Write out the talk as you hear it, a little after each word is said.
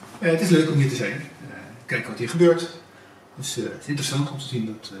Het is leuk om hier te zijn. Kijken wat hier gebeurt. Dus het is interessant om te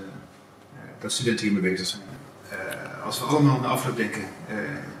zien dat studenten hiermee bezig zijn. Als we allemaal na afloop denken,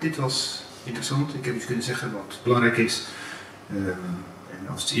 dit was interessant, ik heb iets kunnen zeggen wat belangrijk is. En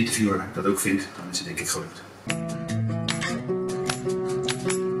als de interviewer dat ook vindt, dan is het denk ik gelukt.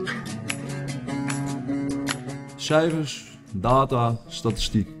 Cijfers, data,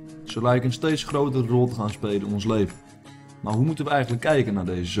 statistiek. Ze lijken een steeds grotere rol te gaan spelen in ons leven. Maar hoe moeten we eigenlijk kijken naar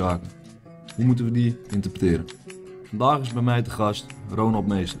deze zaken? Hoe moeten we die interpreteren? Vandaag is bij mij te gast Ronald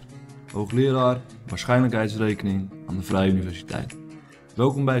Meester, hoogleraar waarschijnlijkheidsrekening aan de Vrije Universiteit.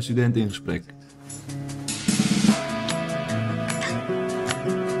 Welkom bij Studenten in Gesprek.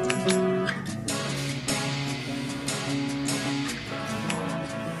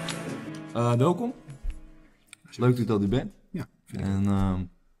 Welkom. Leuk dat u bent. Ja, en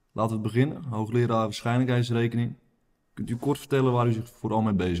laten we beginnen. Hoogleraar waarschijnlijkheidsrekening. Kunt u kort vertellen waar u zich vooral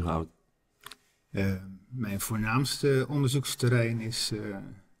mee bezighoudt? Mijn voornaamste onderzoeksterrein is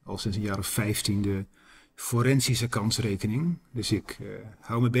al sinds een jaar of 15 de forensische kansrekening. Dus ik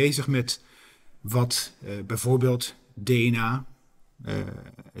hou me bezig met wat bijvoorbeeld DNA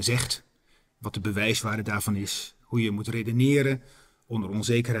zegt, wat de bewijswaarde daarvan is, hoe je moet redeneren onder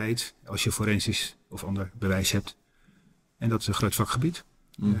onzekerheid als je forensisch of ander bewijs hebt. En dat is een groot vakgebied.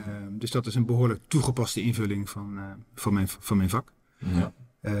 Dus dat is een behoorlijk toegepaste invulling van mijn vak. Ja.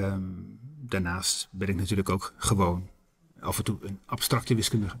 Daarnaast ben ik natuurlijk ook gewoon af en toe een abstracte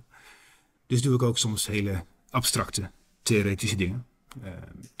wiskundige. Dus doe ik ook soms hele abstracte theoretische dingen.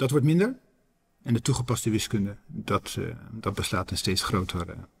 Dat wordt minder. En de toegepaste wiskunde, dat beslaat een steeds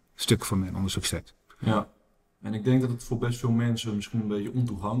groter stuk van mijn onderzoekstijd. Ja, en ik denk dat het voor best veel mensen misschien een beetje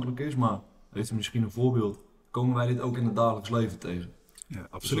ontoegankelijk is, maar heeft u misschien een voorbeeld? Komen wij dit ook in het dagelijks leven tegen? Ja,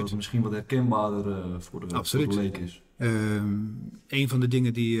 absoluut. Zodat het misschien wat herkenbaarder voor de leek is. Een van de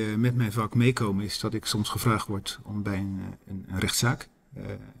dingen die met mijn vak meekomen is dat ik soms gevraagd word om bij een rechtszaak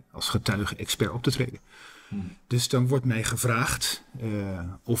als getuige-expert op te treden. Dus dan wordt mij gevraagd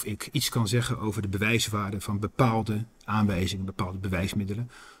of ik iets kan zeggen over de bewijswaarde van bepaalde aanwijzingen, bepaalde bewijsmiddelen.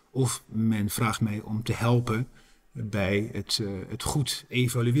 Of men vraagt mij om te helpen bij het goed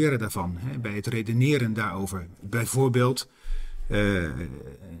evalueren daarvan, bij het redeneren daarover. Bijvoorbeeld, een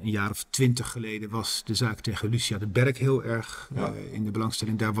jaar of 20 geleden was de zaak tegen Lucia de Berk heel erg in de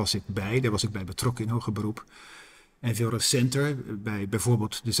belangstelling. Daar was ik bij betrokken in hoger beroep. En veel recenter, bij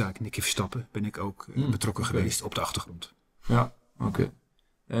bijvoorbeeld de zaak Nicky Verstappen, ben ik ook betrokken geweest op de achtergrond. Ja, oké.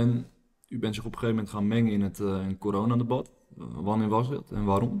 En u bent zich op een gegeven moment gaan mengen in het coronadebat. Wanneer was het en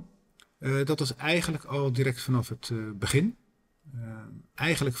waarom? Dat was eigenlijk al direct vanaf het begin.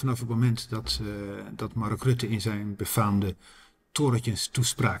 Eigenlijk vanaf het moment dat Mark Rutte in zijn befaamde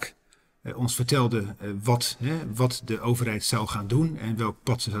torentjestoespraak ons vertelde wat de overheid zou gaan doen en welk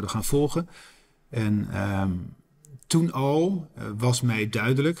pad ze zouden gaan volgen. En toen al was mij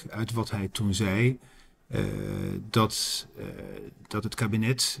duidelijk uit wat hij toen zei dat het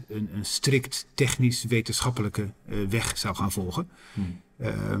kabinet een strikt technisch-wetenschappelijke weg zou gaan volgen.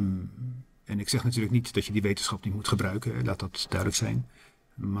 En ik zeg natuurlijk niet dat je die wetenschap niet moet gebruiken, laat dat duidelijk zijn.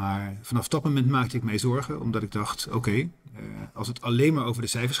 Maar vanaf dat moment maakte ik mij zorgen, omdat ik dacht, oké, als het alleen maar over de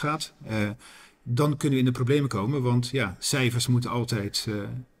cijfers gaat, dan kunnen we in de problemen komen. Want ja, cijfers moeten altijd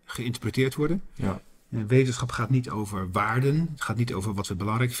geïnterpreteerd worden. Ja. En wetenschap gaat niet over waarden, het gaat niet over wat we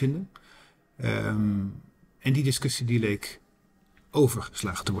belangrijk vinden. En die discussie die leek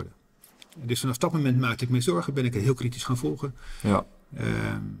overgeslagen te worden. Dus vanaf dat moment maakte ik mij zorgen, ben ik het heel kritisch gaan volgen. Ja.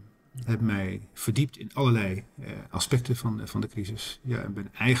 Heb mij verdiept in allerlei aspecten van de crisis. Ja, en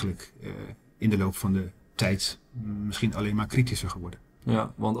ben eigenlijk in de loop van de tijd misschien alleen maar kritischer geworden.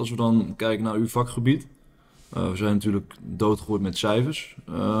 Ja, want als we dan kijken naar uw vakgebied. We zijn natuurlijk doodgegooid met cijfers.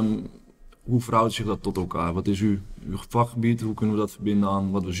 Hoe verhoudt zich dat tot elkaar? Wat is uw vakgebied? Hoe kunnen we dat verbinden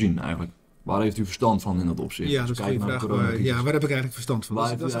aan wat we zien eigenlijk? Waar heeft u verstand van in dat opzicht? Ja, dat is een goede vraag. Waar heb ik eigenlijk verstand van?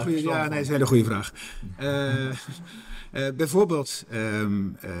 Dat is een hele goede vraag. Bijvoorbeeld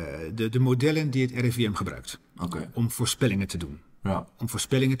de modellen die het RIVM gebruikt om voorspellingen te doen. Ja. Om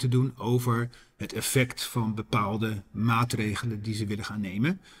voorspellingen te doen over het effect van bepaalde maatregelen die ze willen gaan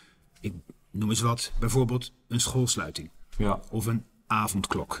nemen. Ik noem eens wat, bijvoorbeeld een schoolsluiting. Ja. Of een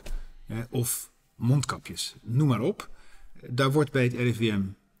avondklok. Of mondkapjes. Noem maar op. Daar wordt bij het RIVM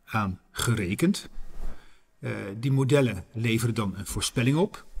aan gerekend. Die modellen leveren dan een voorspelling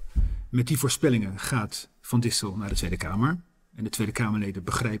op. Met die voorspellingen gaat Van Dissel naar de Tweede Kamer. En de Tweede Kamerleden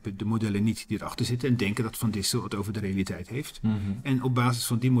begrijpen de modellen niet die erachter zitten en denken dat Van Dissel het over de realiteit heeft. En op basis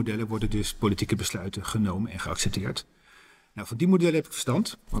van die modellen worden dus politieke besluiten genomen en geaccepteerd. Nou, van die modellen heb ik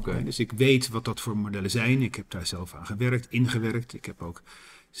verstand. Dus ik weet wat dat voor modellen zijn. Ik heb daar zelf aan ingewerkt. Ik heb ook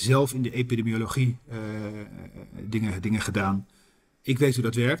zelf in de epidemiologie dingen gedaan. Ik weet hoe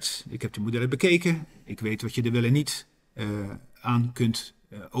dat werkt. Ik heb de modellen bekeken. Ik weet wat je er wel en niet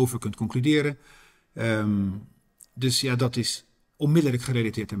over kunt concluderen. Dus ja, dat is onmiddellijk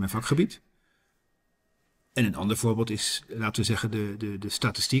gerelateerd aan mijn vakgebied. En een ander voorbeeld is, laten we zeggen, de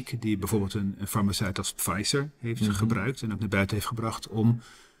statistiek die bijvoorbeeld een farmaceut als Pfizer heeft gebruikt en ook naar buiten heeft gebracht om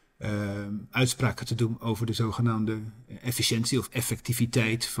uitspraken te doen over de zogenaamde efficiëntie of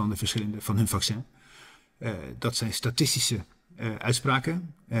effectiviteit van hun vaccin. Dat zijn statistische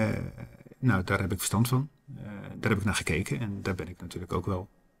uitspraken. Nou, daar heb ik verstand van. Daar heb ik naar gekeken en daar ben ik natuurlijk ook wel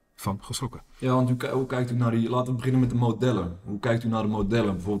van geschrokken. Ja, want hoe kijkt u naar die... Laten we beginnen met de modellen. Hoe kijkt u naar de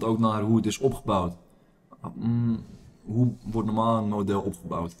modellen? Bijvoorbeeld ook naar hoe het is opgebouwd. Hoe wordt normaal een model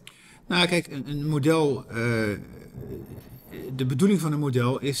opgebouwd? Nou, kijk, een model... de bedoeling van een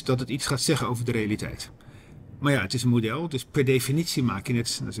model is dat het iets gaat zeggen over de realiteit. Maar ja, het is een model, dus per definitie maak je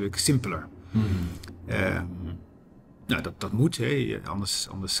het natuurlijk simpeler. Nou, dat moet, hè.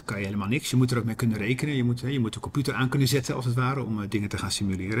 Anders kan je helemaal niks. Je moet er ook mee kunnen rekenen. Je moet de computer aan kunnen zetten, als het ware, om dingen te gaan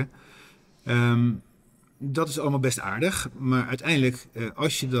simuleren. Dat is allemaal best aardig. Maar uiteindelijk,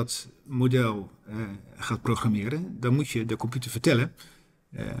 als je dat model gaat programmeren, dan moet je de computer vertellen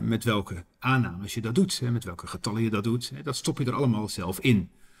met welke aannames je dat doet. Hè, met welke getallen je dat doet. Hè, dat stop je er allemaal zelf in.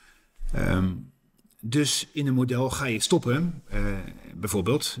 Dus in een model ga je stoppen,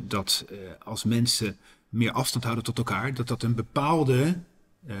 bijvoorbeeld, dat als mensen meer afstand houden tot elkaar, dat een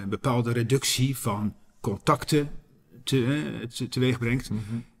bepaalde reductie van contacten teweeg brengt.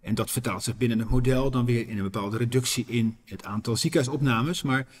 En dat vertaalt zich binnen het model dan weer in een bepaalde reductie in het aantal ziekenhuisopnames.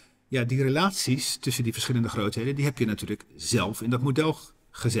 Maar ja, die relaties tussen die verschillende grootheden, die heb je natuurlijk zelf in dat model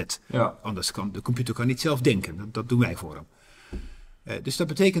gezet. Ja. Anders kan de computer niet zelf denken. Dat doen wij voor hem. Dus dat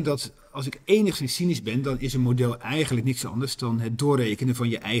betekent dat als ik enigszins cynisch ben, dan is een model eigenlijk niks anders dan het doorrekenen van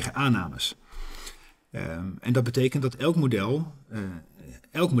je eigen aannames. En dat betekent dat elk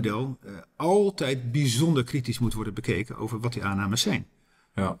model altijd bijzonder kritisch moet worden bekeken over wat die aannames zijn.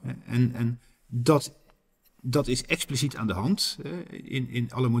 Ja. En dat is expliciet aan de hand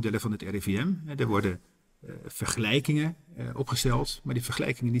in alle modellen van het RIVM. Er worden vergelijkingen opgesteld, maar die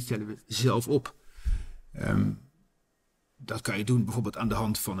vergelijkingen die stellen we zelf op. Dat kan je doen bijvoorbeeld aan de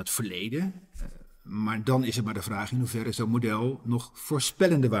hand van het verleden. Maar dan is er maar de vraag in hoeverre zo'n model nog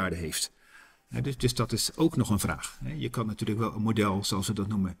voorspellende waarde heeft. Dus dat is ook nog een vraag. Je kan natuurlijk wel een model, zoals we dat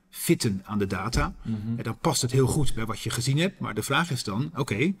noemen, fitten aan de data. En dan past het heel goed bij wat je gezien hebt. Maar de vraag is dan,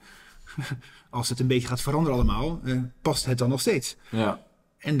 oké, als het een beetje gaat veranderen allemaal, past het dan nog steeds? Ja.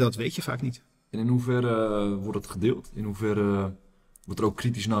 En dat weet je vaak niet. En in hoeverre wordt het gedeeld? In hoeverre wordt er ook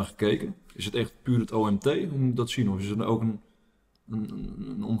kritisch naar gekeken? Is het echt puur het OMT? Hoe moet ik dat zien? Of is er ook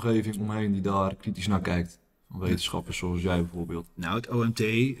een omgeving omheen die daar kritisch naar kijkt? Van wetenschappers zoals jij bijvoorbeeld. Nou, het OMT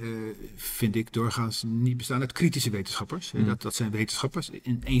vind ik doorgaans niet bestaan uit kritische wetenschappers. Dat zijn wetenschappers,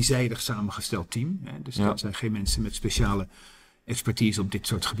 een eenzijdig samengesteld team. Dus dat zijn geen mensen met speciale expertise op dit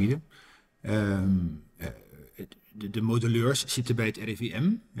soort gebieden. De modelleurs zitten bij het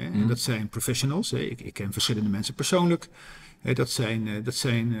RIVM. En dat zijn professionals. Ik ken verschillende mensen persoonlijk. Dat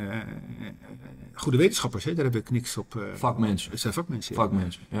zijn goede wetenschappers. Daar heb ik niks op. Vakmensen. Het zijn vakmensen. Ja.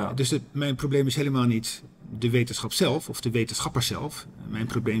 Vakmensen, ja. Dus mijn probleem is helemaal niet de wetenschap zelf of de wetenschapper zelf. Mijn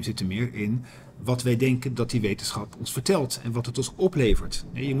probleem zit er meer in wat wij denken dat die wetenschap ons vertelt en wat het ons oplevert.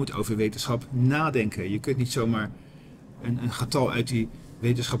 Je moet over wetenschap nadenken. Je kunt niet zomaar een getal uit die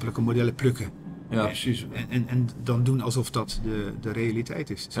wetenschappelijke modellen plukken. Ja, precies. En dan doen alsof dat de realiteit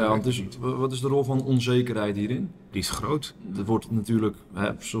is. Ja, dus wat is de rol van onzekerheid hierin? Die is groot. Er wordt natuurlijk,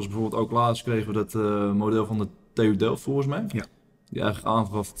 zoals bijvoorbeeld ook laatst kregen we dat model van de TU Delft volgens mij. Ja. Die eigenlijk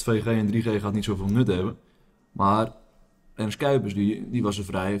aangaf 2G en 3G gaat niet zoveel nut hebben. Maar Ernst Kuipers, die was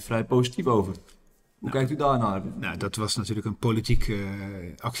er vrij positief over. Hoe kijkt u daarnaar? Nou, dat was natuurlijk een politieke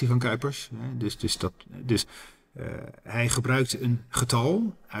actie van Kuipers. Dus hij gebruikte een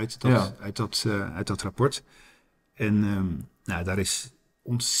getal uit dat rapport. En daar is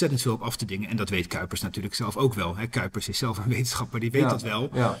ontzettend veel op af te dingen. En dat weet Kuipers natuurlijk zelf ook wel. Kuipers is zelf een wetenschapper, die weet dat wel.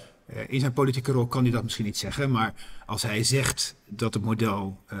 Ja. In zijn politieke rol kan hij dat misschien niet zeggen. Maar als hij zegt dat het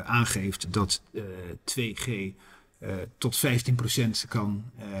model aangeeft dat 2G tot 15% kan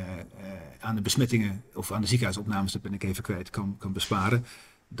aan de besmettingen of aan de ziekenhuisopnames, dat ben ik even kwijt, kan besparen,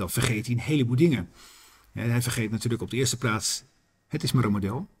 dan vergeet hij een heleboel dingen. Hij vergeet natuurlijk op de eerste plaats, het is maar een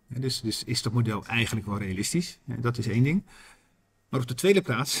model. Dus is dat model eigenlijk wel realistisch? Dat is één ding. Maar op de tweede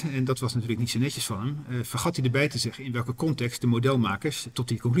plaats, en dat was natuurlijk niet zo netjes van hem, vergat hij erbij te zeggen in welke context de modelmakers tot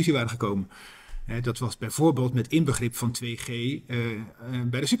die conclusie waren gekomen. Dat was bijvoorbeeld met inbegrip van 2G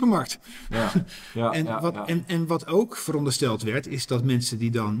bij de supermarkt. En wat ook verondersteld werd, is dat mensen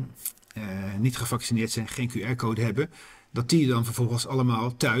die dan niet gevaccineerd zijn, geen QR-code hebben, dat die dan vervolgens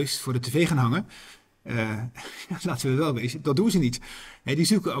allemaal thuis voor de tv gaan hangen. Laten we wel wezen, dat doen ze niet. Die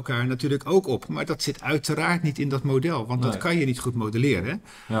zoeken elkaar natuurlijk ook op. Maar dat zit uiteraard niet in dat model. Want dat kan je niet goed modelleren.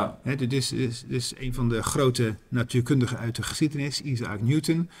 Ja. Dus een van de grote natuurkundigen uit de geschiedenis, Isaac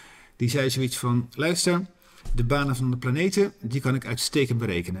Newton, die zei zoiets van, luister, de banen van de planeten, die kan ik uitstekend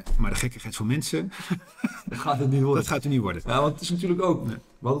berekenen. Maar de gekkigheid van mensen, dat gaat het niet worden. Dat gaat er niet worden. Ja, want het is natuurlijk ook, we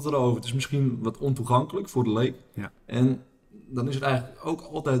hadden het erover, het is misschien wat ontoegankelijk voor de leek. Ja. En dan is het eigenlijk ook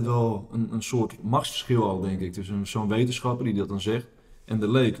altijd wel een soort machtsverschil al, denk ik, tussen zo'n wetenschapper die dat dan zegt en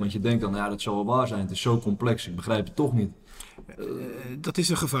de leek. Want je denkt dan, dat zal wel waar zijn, het is zo complex, ik begrijp het toch niet. Dat is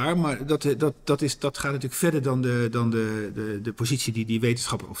een gevaar, maar dat gaat natuurlijk verder dan de positie die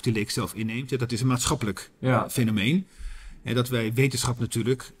wetenschapper of die leek zelf inneemt. Dat is een maatschappelijk fenomeen. Dat wij wetenschap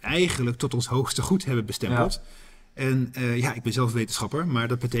natuurlijk eigenlijk tot ons hoogste goed hebben bestempeld. Ja. En ik ben zelf wetenschapper, maar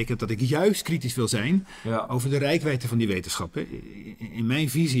dat betekent dat ik juist kritisch wil zijn over de reikwijdte van die wetenschap. In mijn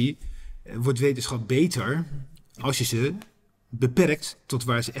visie wordt wetenschap beter als je ze beperkt tot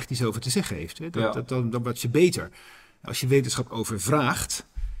waar ze echt iets over te zeggen heeft. Dan wordt ze beter. Als je wetenschap overvraagt,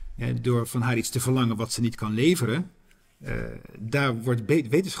 door van haar iets te verlangen wat ze niet kan leveren, daar wordt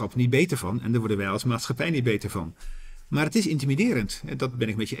wetenschap niet beter van en daar worden wij als maatschappij niet beter van. Maar het is intimiderend, dat ben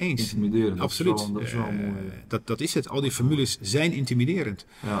ik met je eens. Intimiderend, absoluut. Dat is wel mooi. Dat is het, al die formules zijn intimiderend.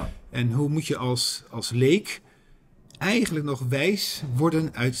 Ja. En hoe moet je als leek eigenlijk nog wijs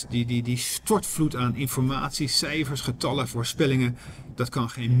worden uit die stortvloed aan informatie, cijfers, getallen, voorspellingen. Dat kan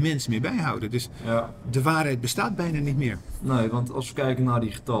geen mens meer bijhouden. Dus de waarheid bestaat bijna niet meer. Nee, want als we kijken naar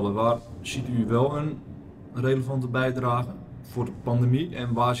die getallen, waar ziet u wel een relevante bijdrage voor de pandemie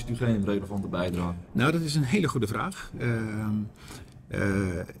en waar ziet u geen relevante bijdrage? Nou, dat is een hele goede vraag.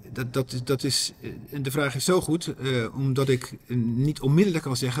 De vraag is zo goed, omdat ik niet onmiddellijk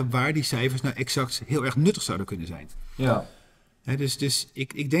kan zeggen waar die cijfers nou exact heel erg nuttig zouden kunnen zijn. Ja. Dus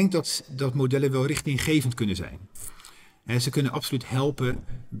ik denk dat modellen wel richtinggevend kunnen zijn. Ze kunnen absoluut helpen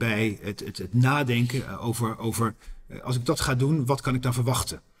bij het nadenken over als ik dat ga doen, wat kan ik dan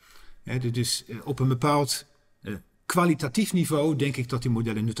verwachten? Dus op een bepaald kwalitatief niveau denk ik dat die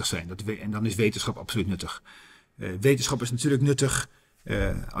modellen nuttig zijn. En dan is wetenschap absoluut nuttig. Wetenschap is natuurlijk nuttig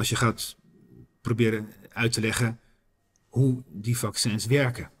als je gaat proberen uit te leggen hoe die vaccins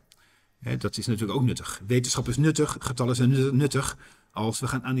werken. Dat is natuurlijk ook nuttig. Wetenschap is nuttig, getallen zijn nuttig als we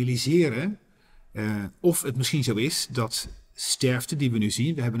gaan analyseren of het misschien zo is dat sterfte die we nu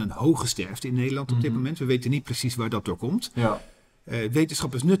zien, we hebben een hoge sterfte in Nederland op dit moment, we weten niet precies waar dat door komt. Ja.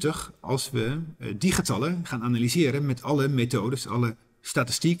 Wetenschap is nuttig als we die getallen gaan analyseren met alle methodes, alle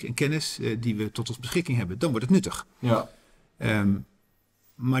statistiek en kennis die we tot ons beschikking hebben. Dan wordt het nuttig. Ja.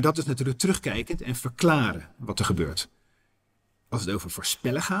 Maar dat is natuurlijk terugkijkend en verklaren wat er gebeurt. Als het over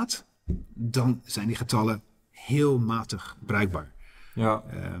voorspellen gaat, dan zijn die getallen heel matig bruikbaar. Ja.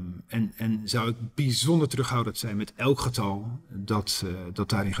 En zou ik bijzonder terughoudend zijn met elk getal dat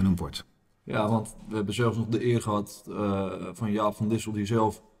daarin genoemd wordt. Ja, want we hebben zelfs nog de eer gehad van Jaap van Dissel die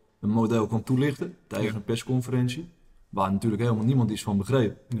zelf een model kon toelichten tijdens een persconferentie. Waar natuurlijk helemaal niemand iets van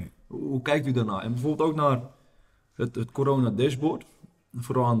begreep. Nee. Hoe kijkt u daarnaar? En bijvoorbeeld ook naar het corona-dashboard.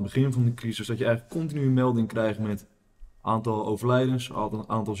 Vooral aan het begin van de crisis. Dat je eigenlijk continu een melding krijgt met aantal overlijdens,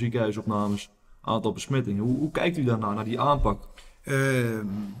 aantal ziekenhuisopnames, aantal besmettingen. Hoe kijkt u daarnaar, naar die aanpak?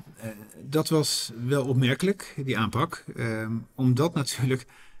 Dat was wel opmerkelijk, die aanpak. Omdat natuurlijk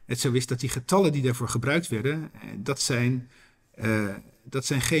het zo is dat die getallen die daarvoor gebruikt werden, dat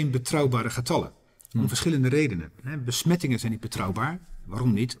zijn geen betrouwbare getallen. Om verschillende redenen. Besmettingen zijn niet betrouwbaar.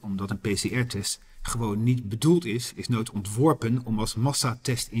 Waarom niet? Omdat een PCR-test gewoon niet bedoeld is nooit ontworpen om als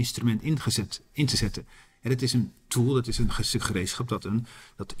massatestinstrument in te zetten. En dat is een tool, dat is een stuk gereedschap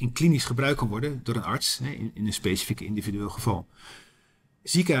dat in klinisch gebruik kan worden door een arts in een specifiek individueel geval.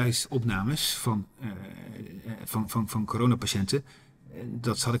 Ziekenhuisopnames van coronapatiënten,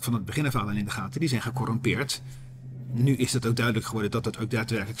 dat had ik van het begin af aan in de gaten, die zijn gecorrumpeerd. Nu is dat ook duidelijk geworden dat dat ook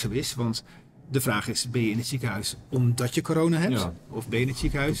daadwerkelijk zo is, want de vraag is, ben je in het ziekenhuis omdat je corona hebt? Ja. Of ben je in het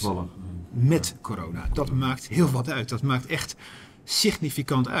ziekenhuis met corona? Dat maakt heel wat uit. Dat maakt echt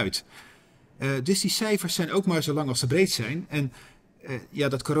significant uit. Dus die cijfers zijn ook maar zo lang als ze breed zijn. En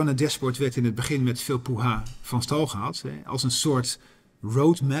dat corona-dashboard werd in het begin met veel poeha van stal gehaald. Als een soort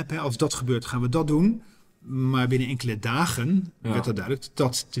roadmap. Als dat gebeurt, gaan we dat doen. Maar binnen enkele dagen werd er duidelijk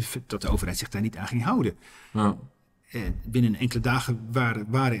dat de overheid zich daar niet aan ging houden. Ja. Binnen enkele dagen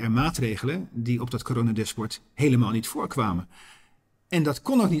waren er maatregelen die op dat coronadashboard helemaal niet voorkwamen. En dat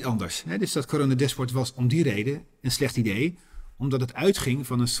kon ook niet anders. Hè? Dus dat coronadashboard was om die reden een slecht idee. Omdat het uitging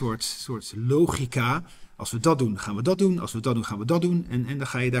van een soort logica. Als we dat doen, gaan we dat doen. Als we dat doen, gaan we dat doen. En dan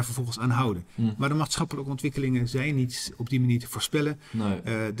ga je daar vervolgens aan houden. Maar de maatschappelijke ontwikkelingen zijn niet op die manier te voorspellen. Nee.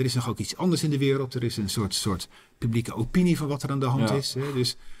 Er is nog ook iets anders in de wereld. Er is een soort publieke opinie van wat er aan de hand is. Hè?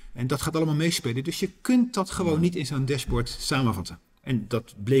 Dus, en dat gaat allemaal meespelen. Dus je kunt dat gewoon niet in zo'n dashboard samenvatten. En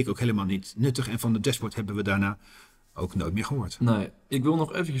dat bleek ook helemaal niet nuttig. En van de dashboard hebben we daarna ook nooit meer gehoord. Nee, ik wil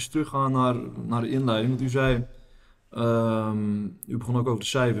nog eventjes teruggaan naar de inleiding. Want u zei, u begon ook over de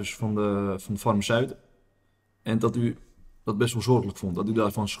cijfers van de farmaceuten. En dat u dat best wel zorgelijk vond, dat u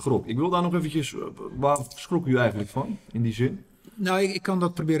daarvan schrok. Ik wil daar nog eventjes, waar schrok u eigenlijk van, in die zin? Nou, ik kan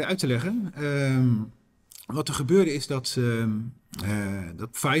dat proberen uit te leggen. Wat er gebeurde is dat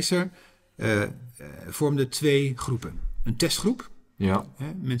Pfizer vormde 2 groepen. Een testgroep,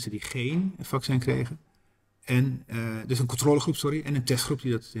 mensen die geen vaccin kregen. En, dus een controlegroep, en een testgroep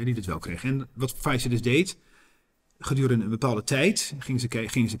die dat wel kreeg. En wat Pfizer dus deed, gedurende een bepaalde tijd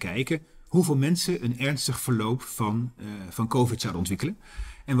gingen ze kijken hoeveel mensen een ernstig verloop van COVID zouden ontwikkelen.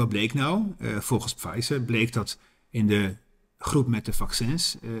 En wat bleek nou? Volgens Pfizer bleek dat in de groep met de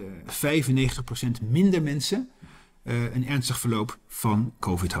vaccins 95% minder mensen een ernstig verloop van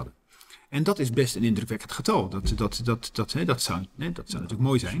COVID hadden. En dat is best een indrukwekkend getal. Dat zou natuurlijk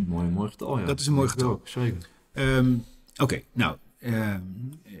mooi zijn. Dat is een mooi getal, ja. Dat is een mooi getal. Ook, zeker. Oké, nou,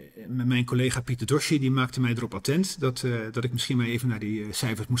 mijn collega Pieter Dorsey die maakte mij erop attent dat ik misschien maar even naar die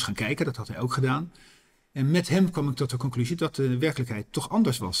cijfers moest gaan kijken. Dat had hij ook gedaan. En met hem kwam ik tot de conclusie dat de werkelijkheid toch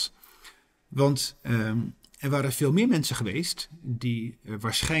anders was. Want er waren veel meer mensen geweest die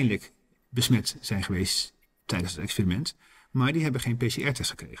waarschijnlijk besmet zijn geweest tijdens het experiment. Maar die hebben geen PCR-test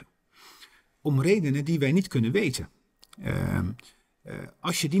gekregen. Om redenen die wij niet kunnen weten.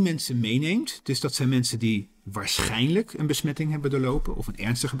 Als je die mensen meeneemt, dus dat zijn mensen die waarschijnlijk een besmetting hebben doorlopen, of een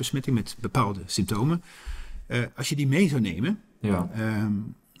ernstige besmetting met bepaalde symptomen. Als je die mee zou nemen,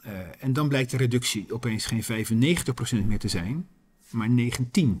 en dan blijkt de reductie opeens geen 95% meer te zijn, maar 19%.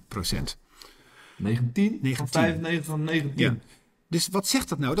 19? 19. 95 van 19? Ja. Dus wat zegt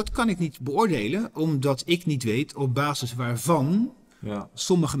dat nou? Dat kan ik niet beoordelen, omdat ik niet weet op basis waarvan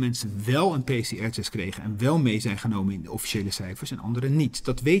sommige mensen wel een PCR-test kregen en wel mee zijn genomen in de officiële cijfers en anderen niet.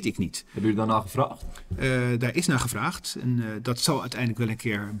 Dat weet ik niet. Hebben jullie daarna gevraagd? Daar is naar gevraagd en dat zal uiteindelijk wel een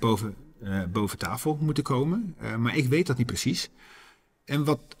keer boven tafel moeten komen. Maar ik weet dat niet precies. En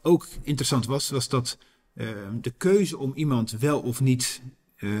wat ook interessant was dat de keuze om iemand wel of niet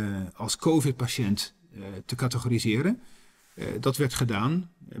als COVID-patiënt te categoriseren, dat werd gedaan.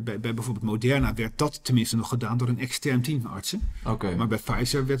 Bij bijvoorbeeld Moderna werd dat tenminste nog gedaan door een extern team artsen. Okay. Maar bij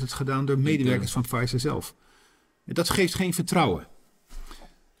Pfizer werd het gedaan door medewerkers van Pfizer zelf. Dat geeft geen vertrouwen.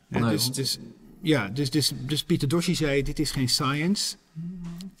 Dus Pieter Dorsey zei, dit is geen science,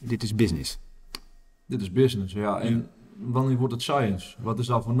 dit is business. Dit is business, ja. En wanneer wordt het science? Wat is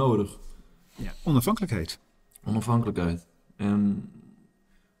daarvoor nodig? Ja, onafhankelijkheid. Onafhankelijkheid. En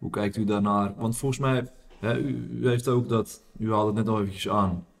hoe kijkt u daarnaar? Want volgens mij, u heeft ook dat, u haalde het net al eventjes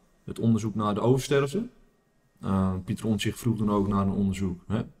aan, het onderzoek naar de oversterfte. Pieter Omtzigt vroeg toen ook naar een onderzoek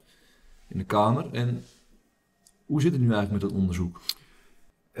in de Kamer. En hoe zit het nu eigenlijk met dat onderzoek?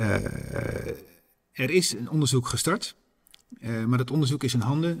 Er is een onderzoek gestart, maar dat onderzoek is in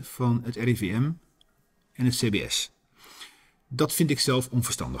handen van het RIVM en het CBS. Dat vind ik zelf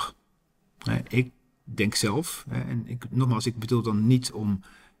onverstandig. Ik denk zelf, en ik bedoel dan niet om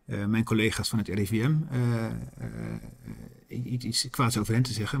mijn collega's van het RIVM iets kwaads over hen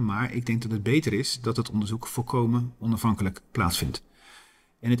te zeggen, maar ik denk dat het beter is dat het onderzoek volkomen onafhankelijk plaatsvindt.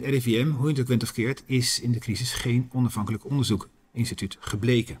 En het RIVM, hoe je het ook went of keert, is in de crisis geen onafhankelijk onderzoekinstituut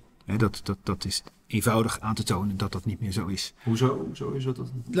gebleken. Dat is eenvoudig aan te tonen dat dat niet meer zo is. Hoezo is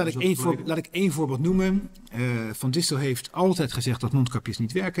dat? Laat ik één voorbeeld noemen. Van Dissel heeft altijd gezegd dat mondkapjes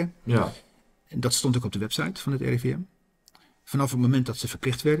niet werken. Ja. En dat stond ook op de website van het RIVM. Vanaf het moment dat ze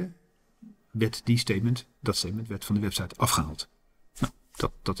verplicht werden, werd dat statement werd van de website afgehaald.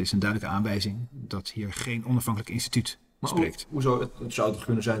 Nou, dat is een duidelijke aanwijzing dat hier geen onafhankelijk instituut spreekt. Hoezo? Het zou toch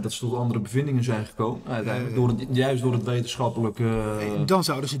kunnen zijn dat ze tot andere bevindingen zijn gekomen? Juist door het wetenschappelijke... Dan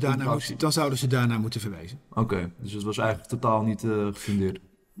zouden ze daarna moeten verwijzen. Oké, dus het was eigenlijk totaal niet gefundeerd.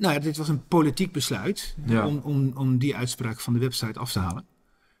 Nou ja, dit was een politiek besluit om die uitspraak van de website af te halen.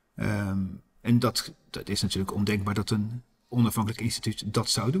 En dat is natuurlijk ondenkbaar dat een onafhankelijk instituut dat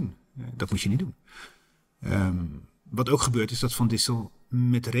zou doen. Dat moet je niet doen. Wat ook gebeurt is dat Van Dissel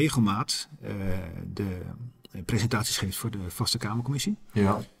met regelmaat de presentaties geeft voor de Vaste Kamercommissie.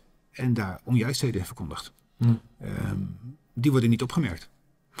 Ja. En daar onjuistheden verkondigt. Die worden niet opgemerkt.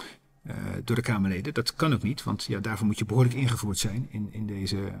 door de Kamerleden. Dat kan ook niet, want daarvoor moet je behoorlijk ingevoerd zijn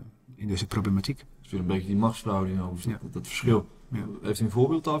in deze problematiek. Dat is weer een beetje die machtsverhouding over dat verschil. Ja. Heeft u een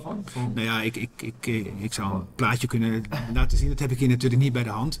voorbeeld daarvan? Nou ja, ik zou een plaatje kunnen laten zien. Dat heb ik hier natuurlijk niet bij de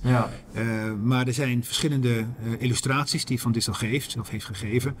hand. Ja. Maar er zijn verschillende illustraties die Van Dissel heeft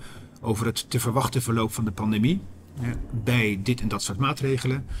gegeven over het te verwachten verloop van de pandemie. Bij dit en dat soort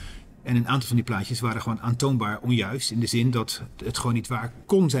maatregelen. En een aantal van die plaatjes waren gewoon aantoonbaar onjuist. In de zin dat het gewoon niet waar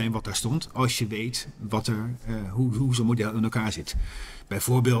kon zijn wat daar stond. Als je weet hoe zo'n model in elkaar zit.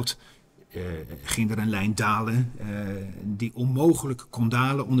 Bijvoorbeeld ging er een lijn dalen die onmogelijk kon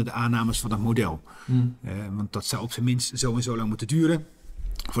dalen onder de aannames van het model. Want dat zou op zijn minst zo en zo lang moeten duren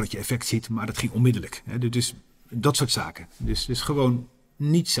voordat je effect ziet. Maar dat ging onmiddellijk. Dus dat soort zaken. Dus gewoon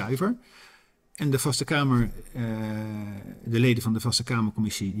niet zuiver. En de Vaste Kamer, de leden van de Vaste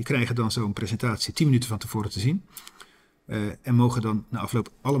Kamercommissie, die krijgen dan zo'n presentatie 10 minuten van tevoren te zien. En mogen dan na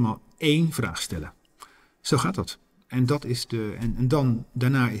afloop allemaal 1 vraag stellen. Zo gaat dat. En dat is en dan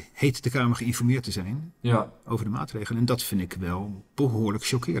daarna heet de Kamer geïnformeerd te zijn over de maatregelen. En dat vind ik wel behoorlijk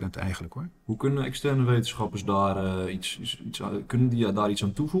chockerend eigenlijk, hoor. Hoe kunnen externe wetenschappers daar kunnen die daar iets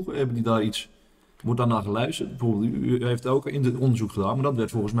aan toevoegen? Hebben die daar iets? Wordt daarna geluisterd? Bijvoorbeeld, u heeft ook in het onderzoek gedaan, maar dat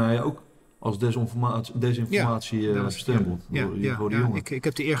werd volgens mij ook als desinformatie bestempeld voor de jongen. Ik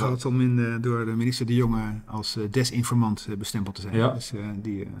heb de eer gehad om door de minister De Jonge als desinformant bestempeld te zijn. Ja. Dus,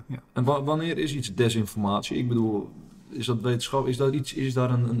 En wanneer is iets desinformatie? Ik bedoel, is dat wetenschap? Is daar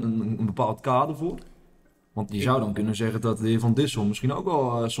een bepaald kader voor? Want je zou dan kunnen zeggen dat de heer Van Dissel misschien ook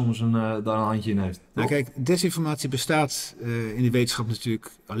wel soms daar een handje in heeft. Nou kijk, desinformatie bestaat in de wetenschap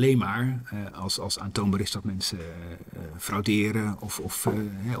natuurlijk alleen maar als aantoonbaar is dat mensen frauderen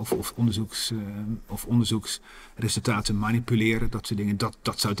of onderzoeksresultaten manipuleren. Dat soort dingen,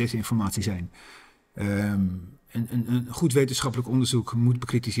 dat zou desinformatie zijn. Een goed wetenschappelijk onderzoek moet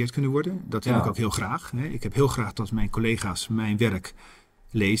bekritiseerd kunnen worden. Dat heb ik ook heel graag. Ik heb heel graag dat mijn collega's mijn werk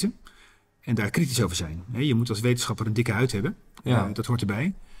lezen. En daar kritisch over zijn. Je moet als wetenschapper een dikke huid hebben. Dat hoort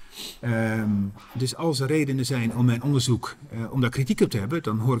erbij. Dus als er redenen zijn om mijn onderzoek, om daar kritiek op te hebben,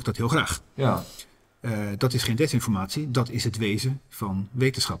 dan hoor ik dat heel graag. Ja. Dat is geen desinformatie, dat is het wezen van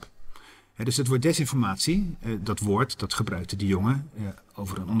wetenschap. Dus het woord desinformatie, dat gebruikte de jongen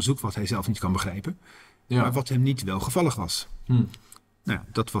over een onderzoek wat hij zelf niet kan begrijpen. Ja. Maar wat hem niet welgevallig was. Nou,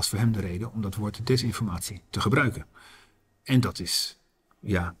 dat was voor hem de reden om dat woord desinformatie te gebruiken. En dat is,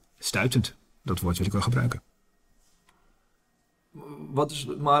 stuitend. Dat woord wil ik wel gebruiken.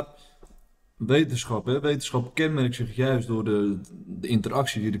 Maar wetenschap, wetenschap kenmerkt zich juist door de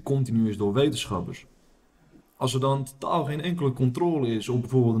interactie die er continu is door wetenschappers. Als er dan totaal geen enkele controle is op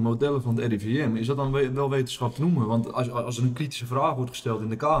bijvoorbeeld de modellen van het RIVM, is dat dan wel wetenschap te noemen? Want als er een kritische vraag wordt gesteld in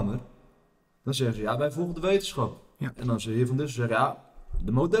de Kamer, dan zeggen ze wij volgen de wetenschap. Ja. En dan zegt de heer Van Dissel zeggen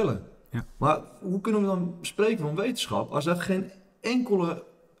de modellen. Ja. Maar hoe kunnen we dan spreken van wetenschap als er geen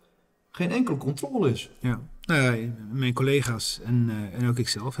enkele controle is? Ja. Mijn collega's en ook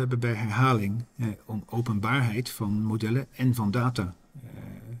ikzelf hebben bij herhaling om openbaarheid van modellen en van data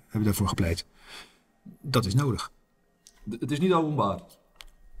hebben daarvoor gepleit. Dat is nodig. Het is niet openbaar?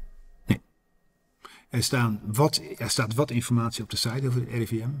 Nee. Er staat wat informatie op de site over het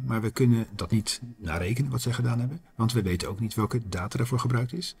RIVM, maar we kunnen dat niet narekenen wat zij gedaan hebben, want we weten ook niet welke data daarvoor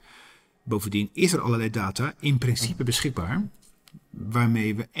gebruikt is. Bovendien is er allerlei data in principe beschikbaar,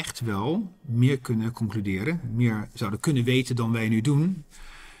 waarmee we echt wel meer kunnen concluderen, meer zouden kunnen weten dan wij nu doen.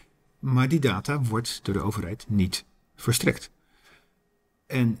 Maar die data wordt door de overheid niet verstrekt.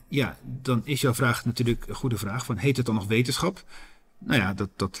 En dan is jouw vraag natuurlijk een goede vraag, van heet het dan nog wetenschap? Nou ja,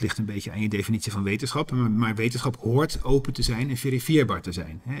 dat ligt een beetje aan je definitie van wetenschap. Maar wetenschap hoort open te zijn en verifieerbaar te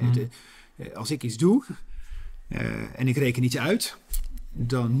zijn. Als ik iets doe en ik reken iets uit,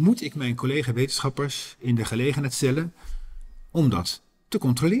 dan moet ik mijn collega-wetenschappers in de gelegenheid stellen om dat te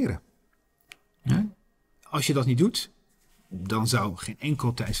controleren. Als je dat niet doet, dan zou geen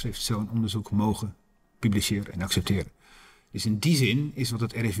enkel tijdschrift zo'n onderzoek mogen publiceren en accepteren. Dus in die zin is wat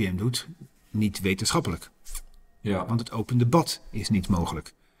het RIVM doet niet wetenschappelijk. Ja. Want het open debat is niet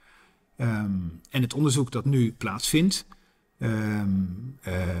mogelijk. En het onderzoek dat nu plaatsvindt,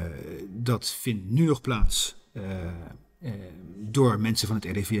 dat vindt nu nog plaats door mensen van het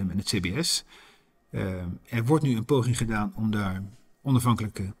RIVM en het CBS. Er wordt nu een poging gedaan om daar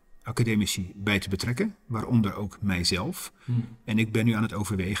onafhankelijke academici bij te betrekken, waaronder ook mijzelf. En ik ben nu aan het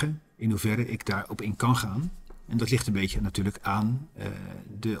overwegen in hoeverre ik daarop in kan gaan. En dat ligt een beetje natuurlijk aan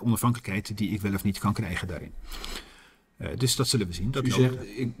de onafhankelijkheid die ik wel of niet kan krijgen daarin. Dus dat zullen we zien. U zegt,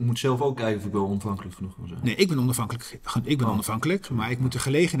 ik moet zelf ook kijken of ik wel onafhankelijk genoeg ben. Nee, ik ben onafhankelijk, maar ik moet de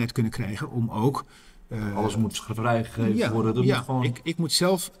gelegenheid kunnen krijgen om ook... alles moet vrijgegeven worden. Ik moet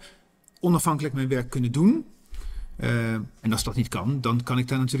zelf onafhankelijk mijn werk kunnen doen. En als dat niet kan, dan kan ik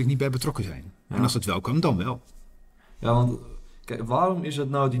daar natuurlijk niet bij betrokken zijn. Ja. En als dat wel kan, dan wel. Ja, want kijk, waarom is het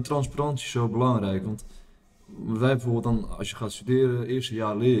nou die transparantie zo belangrijk? Want wij bijvoorbeeld dan, als je gaat studeren, eerste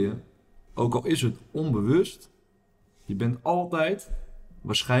jaar leren, ook al is het onbewust, je bent altijd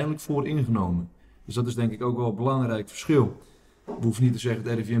waarschijnlijk voor ingenomen. Dus dat is denk ik ook wel een belangrijk verschil. We hoeven niet te zeggen,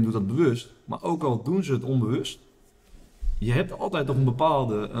 het RIVM doet dat bewust, maar ook al doen ze het onbewust, je hebt altijd toch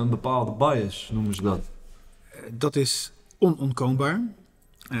een bepaalde bias, noemen ze dat. Dat is onontkoombaar.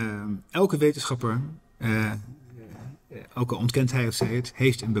 Elke wetenschapper, ook al ontkent hij of zij het,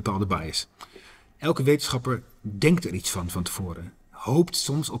 heeft een bepaalde bias. Elke wetenschapper denkt er iets van tevoren. Hoopt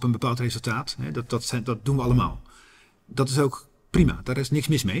soms op een bepaald resultaat. Hè, dat doen we allemaal. Dat is ook prima, daar is niks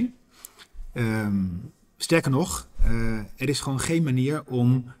mis mee. Sterker nog, er is gewoon geen manier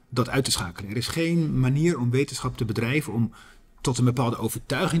om dat uit te schakelen. Er is geen manier om wetenschap te bedrijven om tot een bepaalde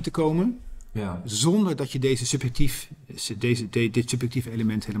overtuiging te komen. Ja. Zonder dat je dit subjectieve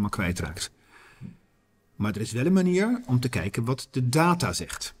element helemaal kwijtraakt. Maar er is wel een manier om te kijken wat de data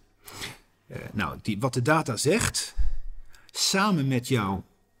zegt. Wat de data zegt, samen met jouw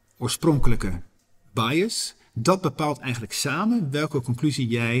oorspronkelijke bias, dat bepaalt eigenlijk samen welke conclusie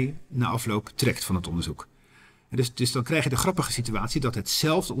jij na afloop trekt van het onderzoek. Dus dan krijg je de grappige situatie dat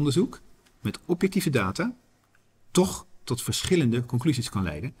hetzelfde onderzoek met objectieve data toch tot verschillende conclusies kan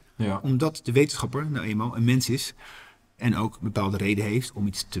leiden. Ja. Omdat de wetenschapper nou eenmaal een mens is en ook een bepaalde reden heeft om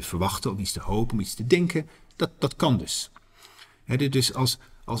iets te verwachten, om iets te hopen, om iets te denken. Dat kan dus. Dus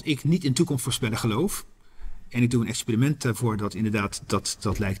als ik niet in toekomst voorspellen geloof en ik doe een experiment daarvoor dat inderdaad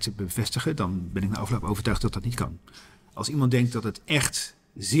dat lijkt te bevestigen, dan ben ik na afloop overtuigd dat dat niet kan. Als iemand denkt dat het echt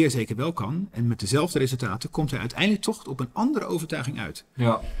zeer zeker wel kan en met dezelfde resultaten komt hij uiteindelijk toch op een andere overtuiging uit.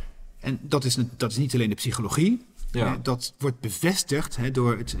 Ja. En dat is niet alleen de psychologie. Ja. Dat wordt bevestigd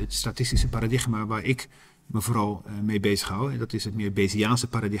door het statistische paradigma waar ik me vooral mee bezig hou. En dat is het meer Bayesiaanse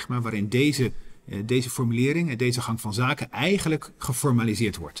paradigma waarin deze formulering en deze gang van zaken eigenlijk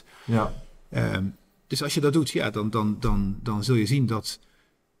geformaliseerd wordt. Ja. Dus als je dat doet, ja, dan zul je zien dat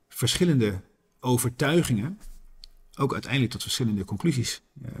verschillende overtuigingen ook uiteindelijk tot verschillende conclusies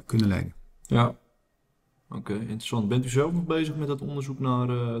kunnen leiden. Ja. Oké, interessant. Bent u zelf nog bezig met dat onderzoek naar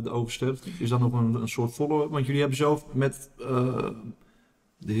de oversterfte? Is dat nog een soort follow-up? Want jullie hebben zelf met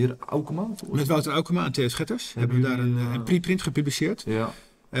de heer Aukema? Met Wouter Aukema en Theo Schetters hebben we daar een preprint gepubliceerd. Ja.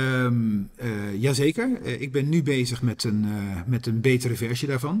 Jazeker. Ik ben nu bezig met een betere versie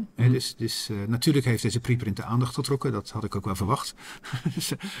daarvan. Dus natuurlijk heeft deze preprint de aandacht getrokken. Dat had ik ook wel verwacht.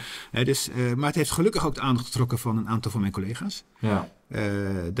 Maar het heeft gelukkig ook de aandacht getrokken van een aantal van mijn collega's. Ja.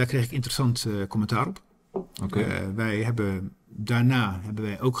 Daar kreeg ik interessant commentaar op. Okay. Daarna hebben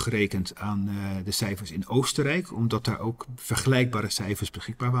wij ook gerekend aan de cijfers in Oostenrijk, omdat daar ook vergelijkbare cijfers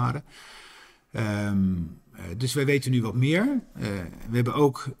beschikbaar waren. Dus wij weten nu wat meer. We hebben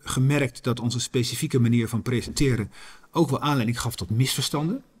ook gemerkt dat onze specifieke manier van presenteren ook wel aanleiding gaf tot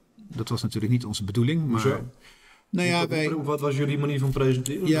misverstanden. Dat was natuurlijk niet onze bedoeling. Maar, wat was jullie manier van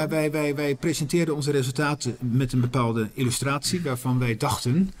presenteren? Ja, wij presenteerden onze resultaten met een bepaalde illustratie waarvan wij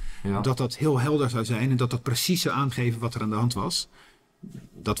dachten dat heel helder zou zijn en dat precies zou aangeven wat er aan de hand was.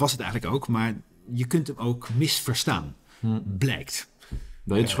 Dat was het eigenlijk ook, maar je kunt hem ook misverstaan. Blijkt.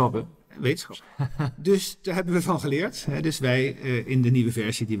 Wetenschap, hè? Wetenschap. Dus daar hebben we van geleerd. Dus wij in de nieuwe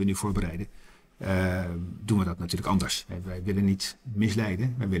versie die we nu voorbereiden, doen we dat natuurlijk anders. Wij willen niet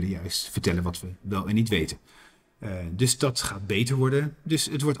misleiden, wij willen juist vertellen wat we wel en niet weten. Dus dat gaat beter worden. Dus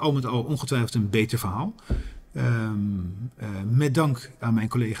het wordt al met al ongetwijfeld een beter verhaal. Met dank aan mijn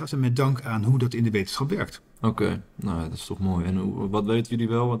collega's en met dank aan hoe dat in de wetenschap werkt. Oké, nou dat is toch mooi. En wat weten jullie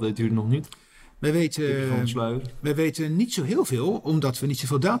wel, wat weten jullie nog niet? Wij weten niet zo heel veel, omdat we niet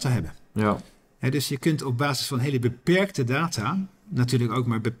zoveel data hebben. Ja. Dus je kunt op basis van hele beperkte data natuurlijk ook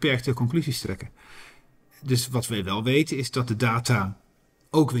maar beperkte conclusies trekken. Dus wat wij wel weten is dat de data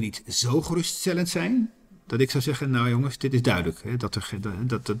ook weer niet zo geruststellend zijn, dat ik zou zeggen, nou jongens, dit is duidelijk.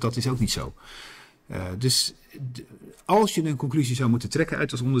 Dat is ook niet zo. Dus als je een conclusie zou moeten trekken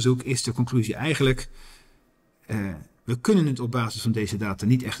uit ons onderzoek, is de conclusie eigenlijk, we kunnen het op basis van deze data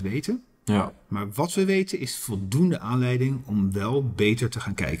niet echt weten. Ja. Maar wat we weten is voldoende aanleiding om wel beter te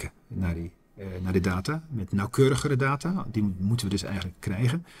gaan kijken naar die data. Met nauwkeurigere data, die moeten we dus eigenlijk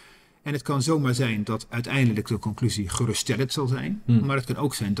krijgen. En het kan zomaar zijn dat uiteindelijk de conclusie geruststellend zal zijn. Maar het kan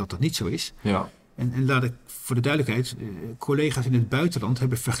ook zijn dat dat niet zo is. Ja. En laat ik voor de duidelijkheid, collega's in het buitenland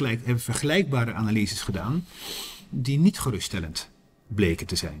hebben vergelijkbare analyses gedaan die niet geruststellend bleken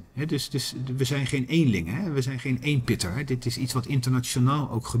te zijn. Dus we zijn geen eenling, we zijn geen eenpitter. Dit is iets wat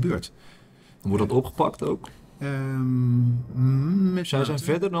internationaal ook gebeurt. Wordt dat opgepakt ook? Zij zijn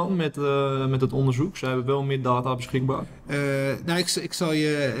verder dan met het onderzoek? Zij hebben wel meer data beschikbaar? Ik zal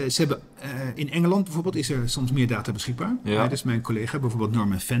je... Ze hebben, in Engeland bijvoorbeeld is er soms meer data beschikbaar. Ja. Dus mijn collega, bijvoorbeeld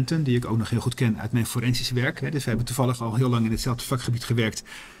Norman Fenton, die ik ook nog heel goed ken uit mijn forensische werk. Dus we hebben toevallig al heel lang in hetzelfde vakgebied gewerkt.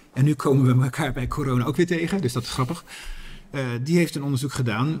 En nu komen we elkaar bij corona ook weer tegen, dus dat is grappig. Die heeft een onderzoek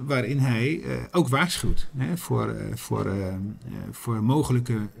gedaan waarin hij ook waarschuwt voor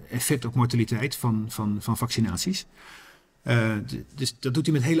mogelijke effect op mortaliteit van vaccinaties. Dus dat doet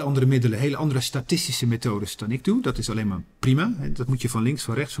hij met hele andere middelen, hele andere statistische methodes dan ik doe. Dat is alleen maar prima. Dat moet je van links,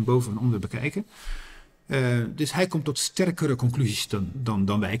 van rechts, van boven en onder bekijken. Dus hij komt tot sterkere conclusies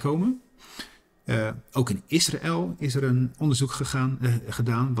dan wij komen. Ook in Israël is er een onderzoek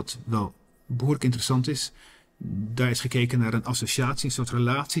gedaan, wat wel behoorlijk interessant is. Daar is gekeken naar een associatie, een soort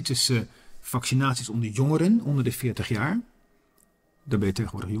relatie tussen vaccinaties onder jongeren onder de 40 jaar. Daar ben je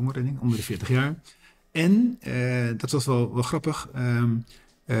tegenwoordig jongeren, onder de 40 jaar. En, dat was wel grappig,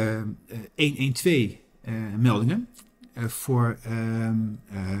 112 meldingen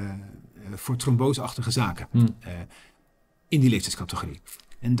voor tromboseachtige zaken in die leeftijdscategorie.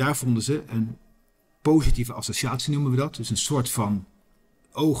 En daar vonden ze een positieve associatie, noemen we dat. Dus een soort van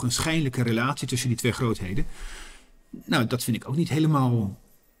ogenschijnlijke relatie tussen die twee grootheden. Nou, dat vind ik ook niet helemaal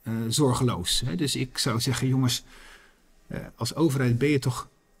zorgeloos. Dus ik zou zeggen, jongens, als overheid ben je toch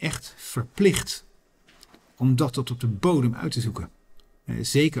echt verplicht om dat tot op de bodem uit te zoeken.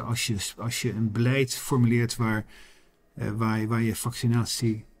 Zeker als je een beleid formuleert waar je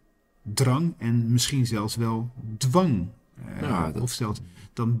vaccinatiedrang en misschien zelfs wel dwang opstelt.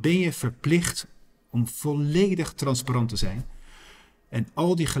 Dan ben je verplicht om volledig transparant te zijn. En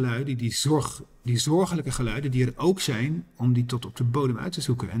al die geluiden, die zorgelijke geluiden die er ook zijn, om die tot op de bodem uit te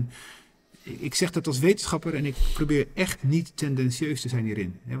zoeken. En ik zeg dat als wetenschapper en ik probeer echt niet tendentieus te zijn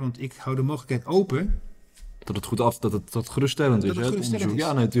hierin. Want ik hou de mogelijkheid open. Dat het goed dat het geruststellend is, het onderzoek.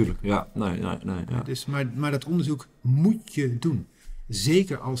 Ja, natuurlijk. Ja, nee. Ja. Dus, maar dat onderzoek moet je doen.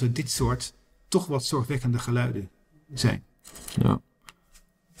 Zeker als er dit soort toch wat zorgwekkende geluiden zijn. Ja.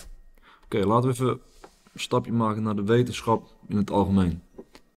 Oké, laten we even een stapje maken naar de wetenschap in het algemeen.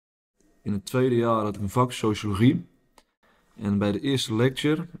 In het tweede jaar had ik een vak sociologie. En bij de eerste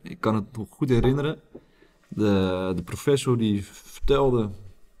lecture, ik kan het nog goed herinneren, de professor die vertelde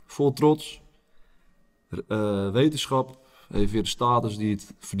vol trots, wetenschap heeft weer de status die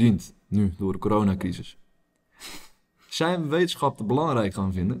het verdient, nu door de coronacrisis. Zijn we wetenschap te belangrijk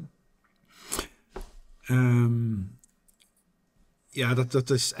gaan vinden? Ja, dat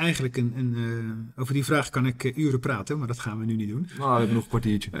is eigenlijk over die vraag kan ik uren praten, maar dat gaan we nu niet doen. Nou, we hebben nog een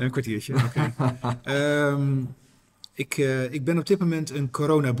kwartiertje. Een kwartiertje, oké. Ik ben op dit moment een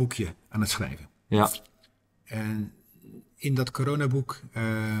coronaboekje aan het schrijven. Ja. En in dat coronaboek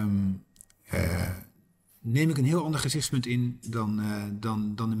neem ik een heel ander gezichtspunt in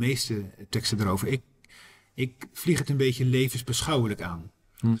dan de meeste teksten erover. Ik vlieg het een beetje levensbeschouwelijk aan.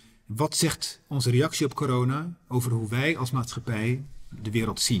 Wat zegt onze reactie op corona over hoe wij als maatschappij de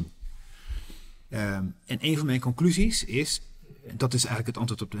wereld zien? En een van mijn conclusies is, dat is eigenlijk het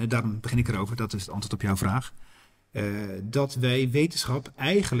antwoord op, daarom begin ik erover, dat is het antwoord op jouw vraag, dat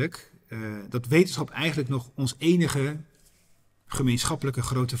wetenschap eigenlijk nog ons enige gemeenschappelijke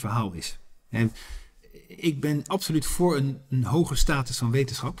grote verhaal is. En ik ben absoluut voor een hoge status van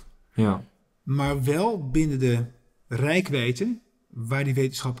wetenschap, ja. Maar wel binnen de reikwijdte waar die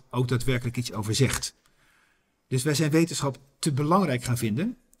wetenschap ook daadwerkelijk iets over zegt. Dus wij zijn wetenschap te belangrijk gaan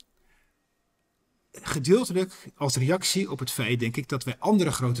vinden. Gedeeltelijk als reactie op het feit, denk ik, dat wij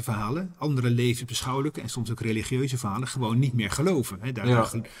andere grote verhalen, andere levensbeschouwelijke en soms ook religieuze verhalen, gewoon niet meer geloven.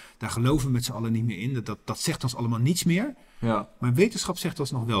 Daar geloven we met z'n allen niet meer in. Dat zegt ons allemaal niets meer. Ja. Maar wetenschap zegt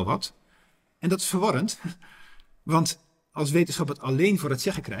ons nog wel wat. En dat is verwarrend. Want als wetenschap het alleen voor het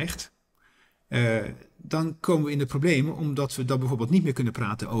zeggen krijgt, dan komen we in de problemen, omdat we dan bijvoorbeeld niet meer kunnen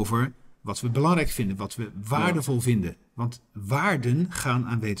praten over wat we belangrijk vinden, wat we waardevol vinden. Want waarden gaan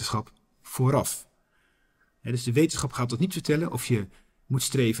aan wetenschap vooraf. Dus de wetenschap gaat ons niet vertellen of je moet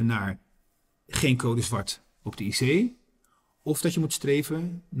streven naar geen code zwart op de IC, of dat je moet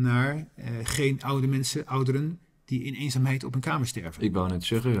streven naar geen ouderen die in eenzaamheid op een kamer sterven. Ik wou net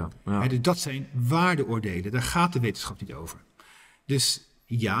zeggen, ja. Dus dat zijn waardeoordelen, daar gaat de wetenschap niet over. Dus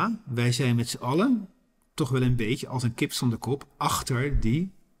ja, wij zijn met z'n allen toch wel een beetje als een kip zonder kop achter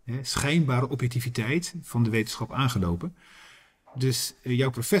die schijnbare objectiviteit van de wetenschap aangelopen. Dus jouw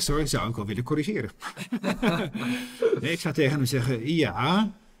professor zou ik wel willen corrigeren. Nee, ik zou tegen hem zeggen,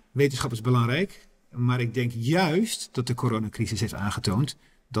 ja, wetenschap is belangrijk, maar ik denk juist dat de coronacrisis heeft aangetoond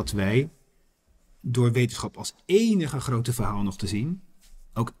dat wij door wetenschap als enige grote verhaal nog te zien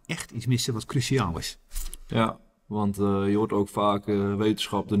ook echt iets missen wat cruciaal is. Ja, want je hoort ook vaak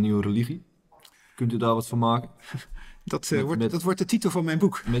wetenschap de nieuwe religie. Kunt u daar wat van maken? Dat wordt de titel van mijn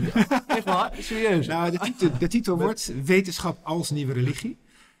boek. Echt waar? Serieus? Nou, de titel wordt Wetenschap als nieuwe religie.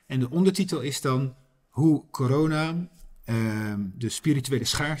 En de ondertitel is dan hoe corona de spirituele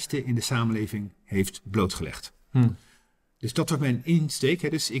schaarste in de samenleving heeft blootgelegd. Dus dat wordt mijn insteek. Hè.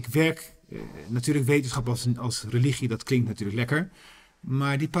 Dus ik werk natuurlijk wetenschap als religie, dat klinkt natuurlijk lekker.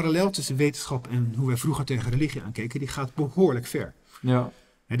 Maar die parallel tussen wetenschap en hoe wij vroeger tegen religie aankeken, die gaat behoorlijk ver. Ja.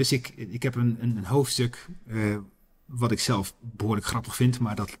 Dus ik heb een hoofdstuk wat ik zelf behoorlijk grappig vind,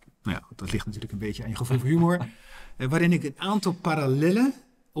 maar dat ligt natuurlijk een beetje aan je gevoel voor humor. Waarin ik een aantal parallellen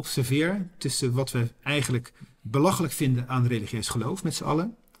observeer tussen wat we eigenlijk belachelijk vinden aan religieus geloof met z'n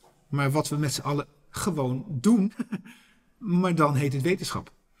allen, maar wat we met z'n allen gewoon doen, maar dan heet het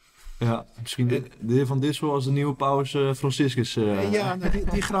wetenschap. Ja, misschien de heer Van Dissel als de nieuwe paus Franciscus. Ja, nou,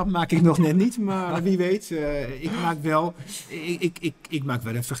 die grap maak ik nog net niet, maar wie weet. Ik maak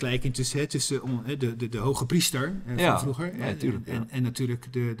wel een vergelijking tussen de hoge priester van vroeger en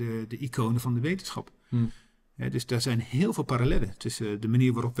natuurlijk de iconen van de wetenschap. Dus daar zijn heel veel parallellen tussen de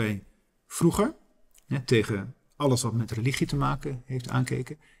manier waarop wij vroeger tegen alles wat met religie te maken heeft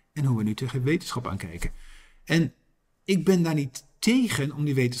aankeken en hoe we nu tegen wetenschap aankijken. En ik ben daar niet tegen om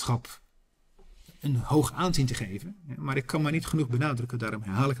die wetenschap een hoog aanzien te geven. Maar ik kan maar niet genoeg benadrukken, daarom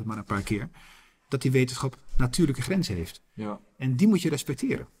herhaal ik het maar een paar keer, dat die wetenschap natuurlijke grenzen heeft. Ja. En die moet je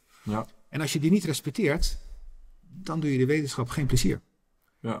respecteren. Ja. En als je die niet respecteert, dan doe je de wetenschap geen plezier.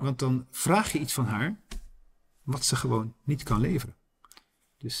 Ja. Want dan vraag je iets van haar wat ze gewoon niet kan leveren.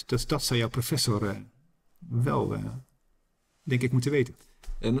 Dus dat zou jouw professor wel, denk ik, moeten weten.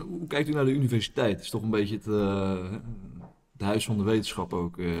 En hoe kijkt u naar de universiteit? Het is toch een beetje het huis van de wetenschap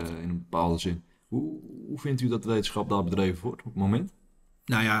ook in een bepaalde zin. Hoe vindt u dat de wetenschap daar bedreven wordt op het moment?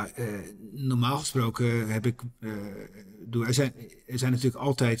 Nou ja, normaal gesproken heb ik... er zijn natuurlijk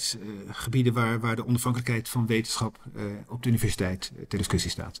altijd gebieden waar de onafhankelijkheid van wetenschap op de universiteit ter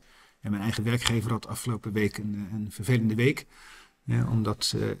discussie staat. En mijn eigen werkgever had afgelopen week een vervelende week.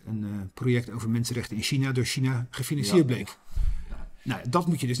 Omdat een project over mensenrechten in China door China gefinancierd bleek. Nou, dat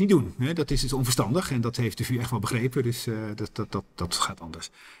moet je dus niet doen. Hè? Dat is dus onverstandig en dat heeft de VU echt wel begrepen. Dus dat gaat anders.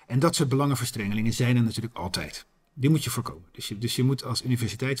 En dat soort belangenverstrengelingen zijn er natuurlijk altijd. Die moet je voorkomen. Dus je moet als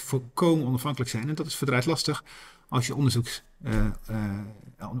universiteit volkomen onafhankelijk zijn. En dat is verdraaid lastig als je onderzoek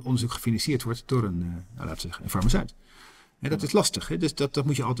gefinancierd wordt door een farmaceut. Dat is lastig. Hè? Dus dat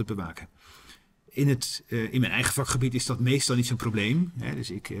moet je altijd bewaken. In mijn eigen vakgebied is dat meestal niet zo'n probleem. Hè? Dus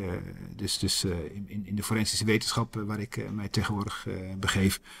in de forensische wetenschap waar ik mij tegenwoordig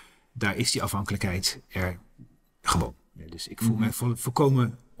begeef, daar is die afhankelijkheid er gewoon. Dus ik voel mij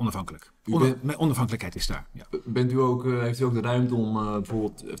volkomen onafhankelijk. Mijn onafhankelijkheid is daar. Ja. Heeft u ook de ruimte om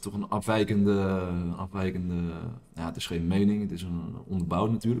bijvoorbeeld, heeft toch een afwijkende, het is geen mening, het is een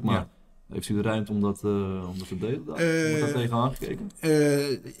onderbouwd natuurlijk, maar... Ja. Heeft u de ruimte om dat te delen? Wordt daar tegen aangekeken?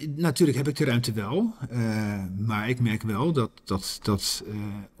 Natuurlijk heb ik de ruimte wel. Maar ik merk wel dat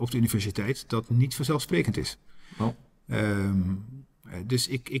op de universiteit dat niet vanzelfsprekend is. Oh. Dus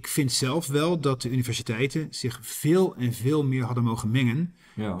ik vind zelf wel dat de universiteiten zich veel en veel meer hadden mogen mengen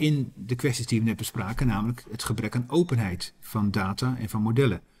in de kwesties die we net bespraken. Namelijk het gebrek aan openheid van data en van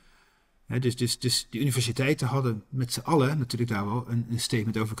modellen. Dus de universiteiten hadden met z'n allen natuurlijk daar wel een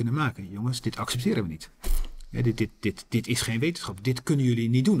statement over kunnen maken. Jongens, dit accepteren we niet. Dit is geen wetenschap. Dit kunnen jullie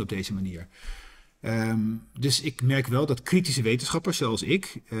niet doen op deze manier. Dus ik merk wel dat kritische wetenschappers zoals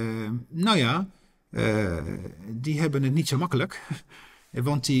ik, die hebben het niet zo makkelijk.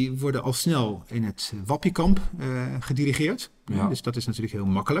 Want die worden al snel in het wappiekamp gedirigeerd. Ja. Dus dat is natuurlijk heel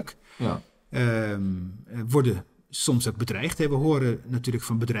makkelijk. Ja. Worden soms ook bedreigd. Hè. We horen natuurlijk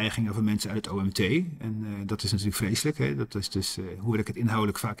van bedreigingen van mensen uit het OMT. En dat is natuurlijk vreselijk. Hè. Dat is dus, hoewel ik het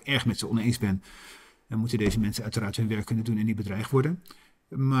inhoudelijk vaak erg met ze oneens ben, dan moeten deze mensen uiteraard hun werk kunnen doen en niet bedreigd worden.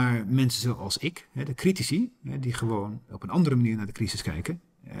 Maar mensen zoals ik, hè, de critici, hè, die gewoon op een andere manier naar de crisis kijken,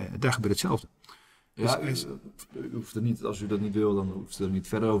 daar gebeurt hetzelfde. Ja, dus, u hoeft er niet, als u dat niet wil, dan hoeft u er niet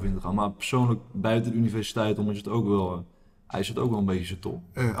verder over in te gaan. Maar persoonlijk buiten de universiteit, dan is het ook wel, eist het ook wel een beetje zijn tol.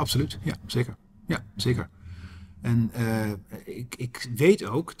 Absoluut, ja, zeker. Ja, zeker. En ik weet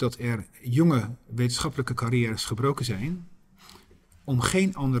ook dat er jonge wetenschappelijke carrières gebroken zijn om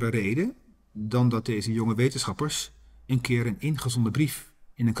geen andere reden dan dat deze jonge wetenschappers een keer een ingezonden brief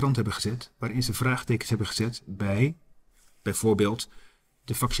in een krant hebben gezet waarin ze vraagtekens hebben gezet bij bijvoorbeeld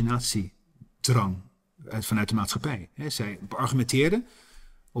de vaccinatiedrang vanuit de maatschappij. Zij beargumenteerden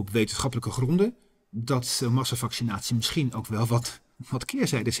op wetenschappelijke gronden dat massavaccinatie misschien ook wel wat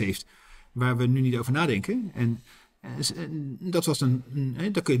keerzijdes heeft waar we nu niet over nadenken. En Dat was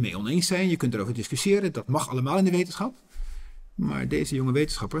daar kun je mee oneens zijn, je kunt erover discussiëren, dat mag allemaal in de wetenschap. Maar deze jonge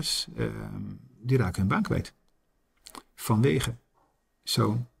wetenschappers, die raken hun baan kwijt. Vanwege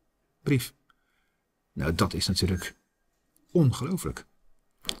zo'n brief. Nou, dat is natuurlijk ongelooflijk.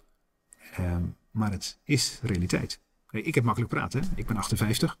 Maar het is realiteit. Ik heb makkelijk praten, ik ben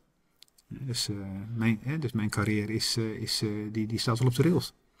 58. Dus mijn carrière die staat wel op de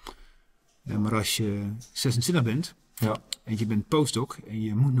rails. Maar als je 26 bent en je bent postdoc en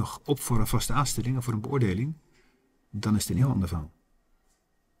je moet nog op voor een vaste aanstelling of voor een beoordeling, dan is het een heel ander verhaal.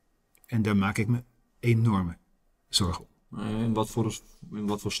 En daar maak ik me enorme zorgen om. In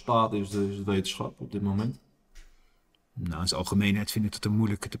wat voor staat is de wetenschap op dit moment? Nou, in zijn algemeenheid vind ik dat een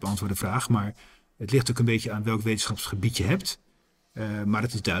moeilijk te beantwoorden vraag, maar het ligt ook een beetje aan welk wetenschapsgebied je hebt. Maar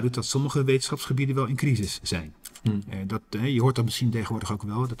het is duidelijk dat sommige wetenschapsgebieden wel in crisis zijn. Je hoort dat misschien tegenwoordig ook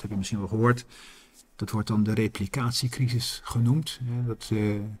wel, dat heb je misschien wel gehoord. Dat wordt dan de replicatiecrisis genoemd.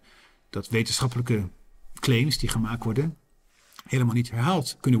 Dat wetenschappelijke claims die gemaakt worden helemaal niet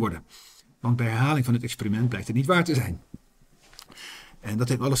herhaald kunnen worden. Want bij herhaling van het experiment blijkt het niet waar te zijn. En dat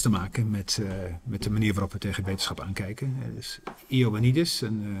heeft alles te maken met de manier waarop we tegen wetenschap aankijken. Dus Ioannidis,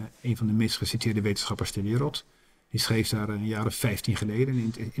 een van de meest geciteerde wetenschappers ter wereld, die schreef daar een jaar of 15 geleden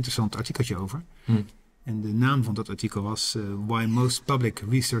een interessant artikeltje over. En de naam van dat artikel was Why Most Public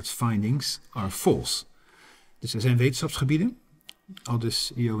Research Findings Are False. Dus er zijn wetenschapsgebieden,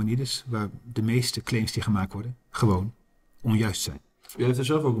 aldus Ioannidis, waar de meeste claims die gemaakt worden gewoon onjuist zijn. Je heeft er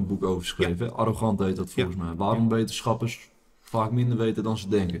zelf ook een boek over geschreven, hè? Arrogant heet dat volgens mij. Waarom wetenschappers vaak minder weten dan ze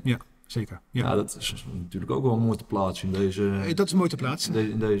denken. Ja, zeker. Ja, dat is natuurlijk ook wel mooi te plaatsen in deze... dat is mooi te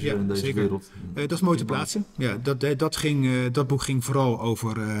plaatsen. In deze wereld. Dat is mooi te plaatsen. Ja, dat boek ging vooral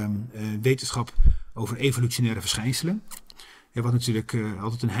over wetenschap, over evolutionaire verschijnselen. Wat natuurlijk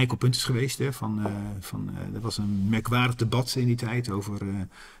altijd een heikel punt is geweest. Er was een merkwaardig debat in die tijd over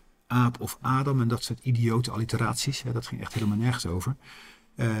aap of Adam en dat soort idiote alliteraties. Dat ging echt helemaal nergens over.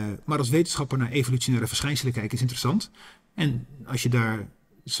 Maar als wetenschapper naar evolutionaire verschijnselen kijken is interessant. En als je daar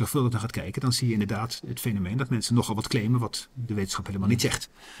zorgvuldig naar gaat kijken, dan zie je inderdaad het fenomeen dat mensen nogal wat claimen wat de wetenschap helemaal niet zegt.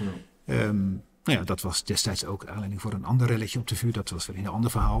 Dat was destijds ook aanleiding voor een ander relletje op de vuur. Dat was weer een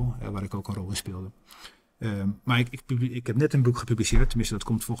ander verhaal, waar ik ook een rol in speelde. Maar ik heb net een boek gepubliceerd, tenminste dat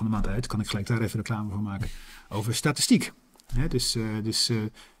komt volgende maand uit, kan ik gelijk daar even reclame voor maken, over statistiek.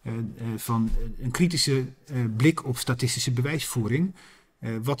 Van een kritische blik op statistische bewijsvoering.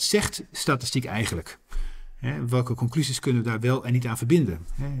 Wat zegt statistiek eigenlijk? Welke conclusies kunnen we daar wel en niet aan verbinden?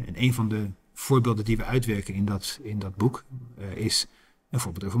 En een van de voorbeelden die we uitwerken in dat boek is een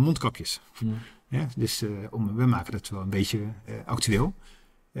voorbeeld over mondkapjes. We maken dat wel een beetje actueel.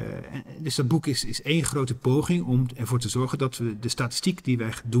 Dus dat boek is één grote poging om ervoor te zorgen dat we de statistiek die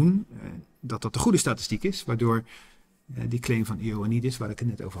wij doen, dat de goede statistiek is, waardoor die claim van Ioannidis, waar ik het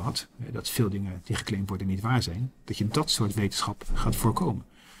net over had, dat veel dingen die geclaimd worden niet waar zijn, dat je dat soort wetenschap gaat voorkomen.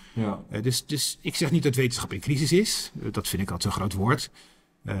 Ja. Dus ik zeg niet dat wetenschap in crisis is. Dat vind ik altijd zo'n groot woord.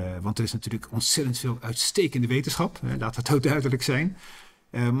 Want er is natuurlijk ontzettend veel uitstekende wetenschap. Laat dat ook duidelijk zijn.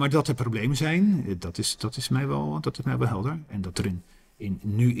 Maar dat er problemen zijn, dat is mij wel helder. En dat er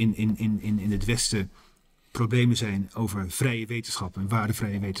nu in het Westen problemen zijn over vrije wetenschap en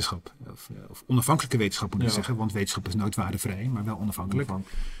waardevrije wetenschap. Of onafhankelijke wetenschap moet ik zeggen. Want wetenschap is nooit waardevrij, maar wel onafhankelijk.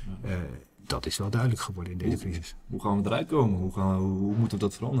 Dat is wel duidelijk geworden in deze crisis. Hoe gaan we eruit komen? Hoe moeten we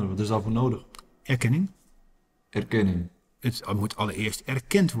dat veranderen? Wat is daarvoor nodig? Erkenning. Erkenning. Het moet allereerst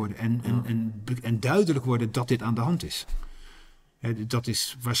erkend worden en duidelijk worden dat dit aan de hand is. Dat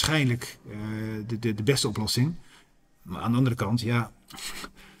is waarschijnlijk de beste oplossing. Maar aan de andere kant,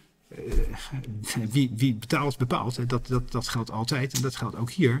 wie betaalt, bepaalt. Dat geldt altijd en dat geldt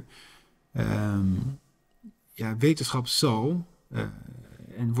ook hier. Wetenschap zal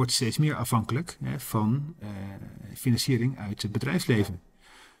en wordt steeds meer afhankelijk van financiering uit het bedrijfsleven.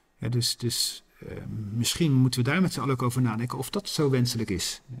 Dus misschien moeten we daar met z'n allen ook over nadenken of dat zo wenselijk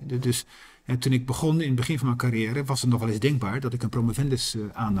is. Dus toen ik begon in het begin van mijn carrière was het nog wel eens denkbaar dat ik een promovendus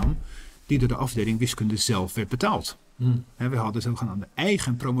aannam die door de afdeling wiskunde zelf werd betaald. We hadden zogenaamde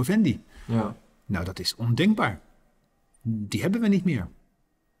eigen promovendi. Ja. Nou, dat is ondenkbaar. Die hebben we niet meer.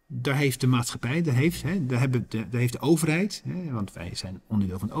 Daar heeft de maatschappij, daar heeft de overheid, want wij zijn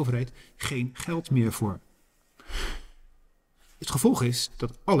onderdeel van de overheid, geen geld meer voor. Het gevolg is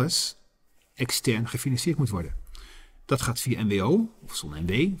dat alles extern gefinancierd moet worden. Dat gaat via NWO, of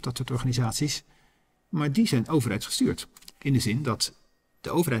zon-NW, dat soort organisaties. Maar die zijn overheidsgestuurd. In de zin dat de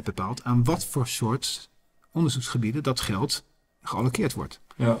overheid bepaalt aan wat voor soort onderzoeksgebieden dat geld gealloceerd wordt.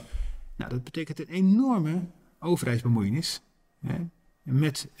 Ja. Nou, dat betekent een enorme overheidsbemoeienis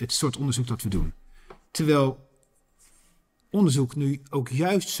met het soort onderzoek dat we doen. Terwijl onderzoek nu ook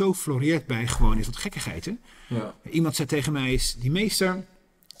juist zo floreert bij gewoon is wat gekkigheid. Hè? Ja. Iemand zei tegen mij, die Meester,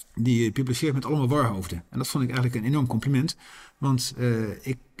 die publiceert met allemaal warhoofden. En dat vond ik eigenlijk een enorm compliment. Want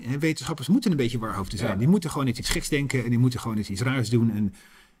wetenschappers moeten een beetje warhoofden zijn. Ja. Die moeten gewoon iets geks denken en die moeten gewoon iets raars doen. En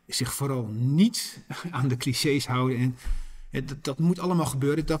zich vooral niet aan de clichés houden. En dat moet allemaal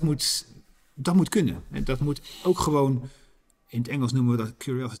gebeuren. Dat moet kunnen. En dat moet ook gewoon, in het Engels noemen we dat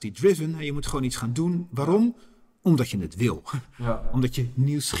curiosity driven. En je moet gewoon iets gaan doen. Waarom? Omdat je het wil. Ja. Omdat je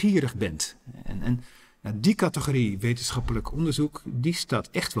nieuwsgierig bent. En die categorie wetenschappelijk onderzoek, die staat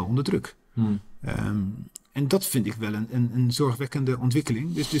echt wel onder druk. En dat vind ik wel een zorgwekkende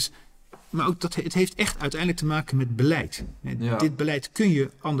ontwikkeling. Maar ook het heeft echt uiteindelijk te maken met beleid. Ja. Dit beleid kun je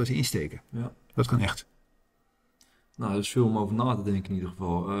anders insteken. Ja. Dat kan echt. Nou, er is veel om over na te denken in ieder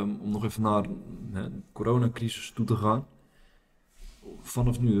geval. Om nog even naar de coronacrisis toe te gaan.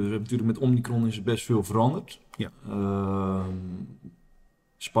 Vanaf nu, dus natuurlijk met Omicron is er best veel veranderd. Ja.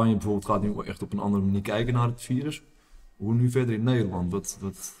 Spanje bijvoorbeeld gaat nu echt op een andere manier kijken naar het virus. Hoe nu verder in Nederland?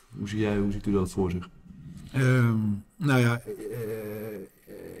 Hoe ziet u dat voor zich?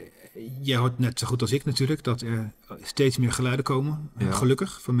 Jij hoort net zo goed als ik natuurlijk dat er steeds meer geluiden komen. Ja.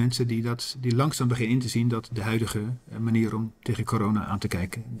 Gelukkig van mensen die langzaam beginnen in te zien dat de huidige manier om tegen corona aan te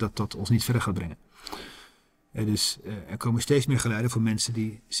kijken, dat ons niet verder gaat brengen. Dus er komen steeds meer geluiden van mensen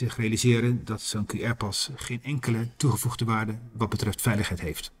die zich realiseren dat zo'n QR-pas geen enkele toegevoegde waarde wat betreft veiligheid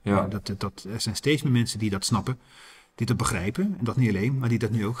heeft. Ja. Er zijn steeds meer mensen die dat snappen, die dat begrijpen en dat niet alleen, maar die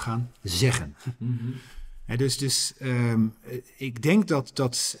dat nu ook gaan zeggen. Mm-hmm. Dus ik denk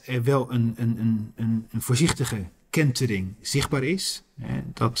dat er wel een voorzichtige kentering zichtbaar is.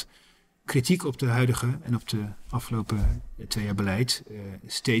 Dat kritiek op de huidige en op de afgelopen 2 jaar beleid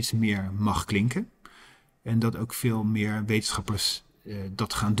steeds meer mag klinken. En dat ook veel meer wetenschappers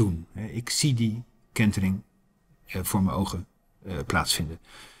dat gaan doen. Ik zie die kentering voor mijn ogen plaatsvinden.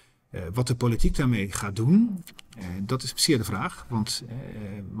 Wat de politiek daarmee gaat doen, dat is zeer de vraag. Want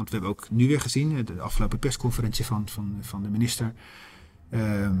we hebben ook nu weer gezien, de afgelopen persconferentie van de minister.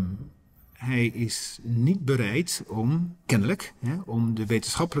 Hij is niet bereid om, kennelijk, om de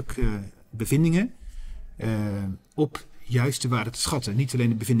wetenschappelijke bevindingen op juiste waarde te schatten. Niet alleen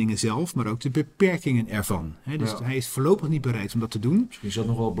de bevindingen zelf, maar ook de beperkingen ervan. Dus hij is voorlopig niet bereid om dat te doen. Misschien is dat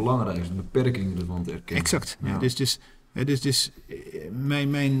nog wel belangrijk, de beperkingen ervan te erkennen. Exact. Ja. Dus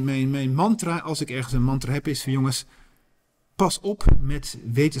mijn mantra, als ik ergens een mantra heb, is van jongens, pas op met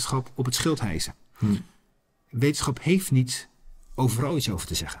wetenschap op het schild hijsen. Wetenschap heeft niet overal iets over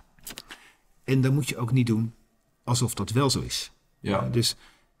te zeggen. En dan moet je ook niet doen alsof dat wel zo is. Ja. Dus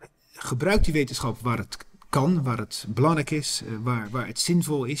gebruik die wetenschap waar het kan, waar het belangrijk is, waar het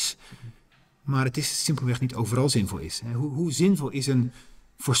zinvol is. Maar het is simpelweg niet overal zinvol is. Hoe zinvol is een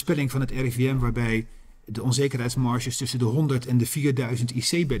voorspelling van het RIVM waarbij de onzekerheidsmarges tussen de 100 en de 4000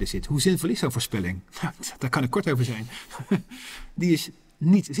 IC-bedden zit? Hoe zinvol is zo'n voorspelling? Daar kan ik kort over zijn. Die is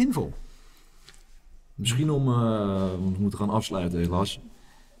niet zinvol. Misschien we moeten gaan afsluiten helaas.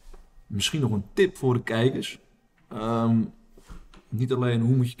 Misschien nog een tip voor de kijkers. Niet alleen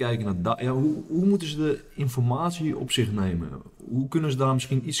hoe moet je kijken naar hoe moeten ze de informatie op zich nemen? Hoe kunnen ze daar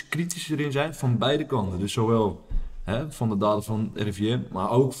misschien iets kritischer in zijn van beide kanten? Dus zowel van de data van het RIVM, maar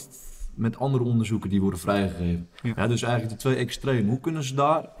ook met andere onderzoeken die worden vrijgegeven. Ja. Dus eigenlijk de 2 extremen. Hoe kunnen ze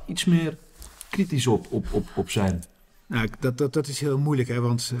daar iets meer kritisch op zijn? Nou, dat is heel moeilijk,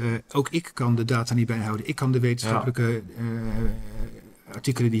 want ook ik kan de data niet bijhouden. Ik kan de wetenschappelijke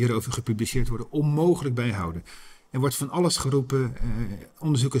artikelen die hierover gepubliceerd worden onmogelijk bijhouden. Er wordt van alles geroepen,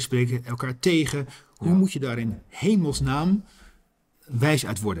 onderzoekers spreken elkaar tegen. Hoe moet je daar in hemelsnaam wijs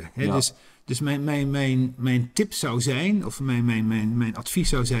uit worden? Ja. Dus mijn tip zou zijn, of mijn advies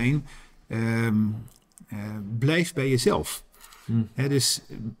zou zijn, blijf bij jezelf. Dus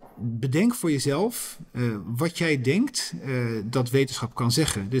bedenk voor jezelf wat jij denkt dat wetenschap kan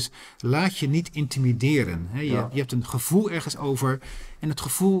zeggen. Dus laat je niet intimideren. Je hebt een gevoel ergens over en het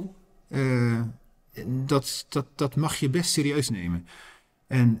gevoel dat mag je best serieus nemen.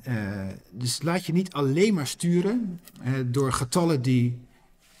 En dus laat je niet alleen maar sturen door getallen die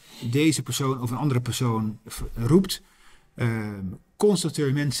deze persoon of een andere persoon roept.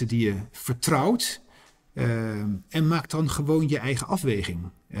 Constateer mensen die je vertrouwt en maak dan gewoon je eigen afweging.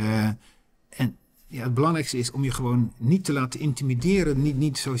 En het belangrijkste is om je gewoon niet te laten intimideren,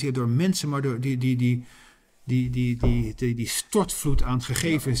 niet zozeer door mensen, maar door die stortvloed aan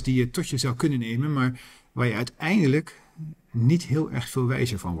gegevens die je tot je zou kunnen nemen, maar waar je uiteindelijk niet heel erg veel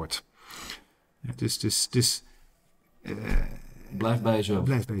wijzer van wordt. Blijf bij jezelf.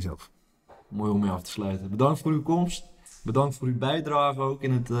 Blijf bij jezelf. Mooi om mee af te sluiten. Bedankt voor uw komst. Bedankt voor uw bijdrage ook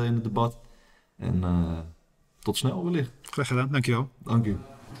in het debat. En tot snel wellicht. Graag gedaan, dankjewel. Dank u.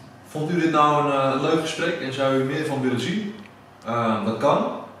 Vond u dit nou een leuk gesprek en zou u meer van willen zien? Dat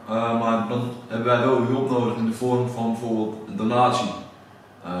kan, maar dan hebben wij wel uw hulp nodig in de vorm van bijvoorbeeld een donatie.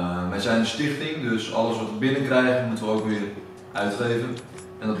 Wij zijn een stichting, dus alles wat we binnenkrijgen moeten we ook weer uitgeven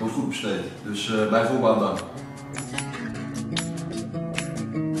en dat wordt goed besteed. Dus bij voorbaat dank.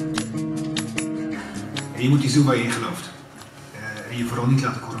 En je moet iets doen waar je in gelooft. En je vooral niet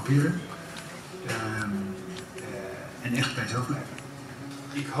laten corromperen. En echt bij jezelf blijven.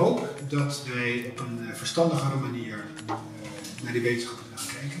 Ik hoop dat wij op een verstandigere manier naar die wetenschap kunnen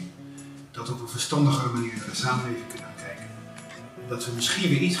gaan kijken. Dat we op een verstandigere manier naar de samenleving kunnen gaan kijken. Dat we misschien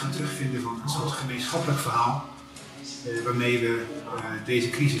weer iets gaan terugvinden van een soort gemeenschappelijk verhaal. Waarmee we deze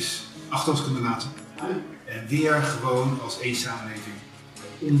crisis achter ons kunnen laten. En weer gewoon als één samenleving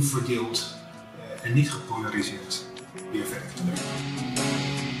onverdeeld en niet gepolariseerd weer verder te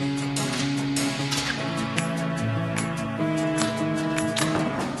brengen.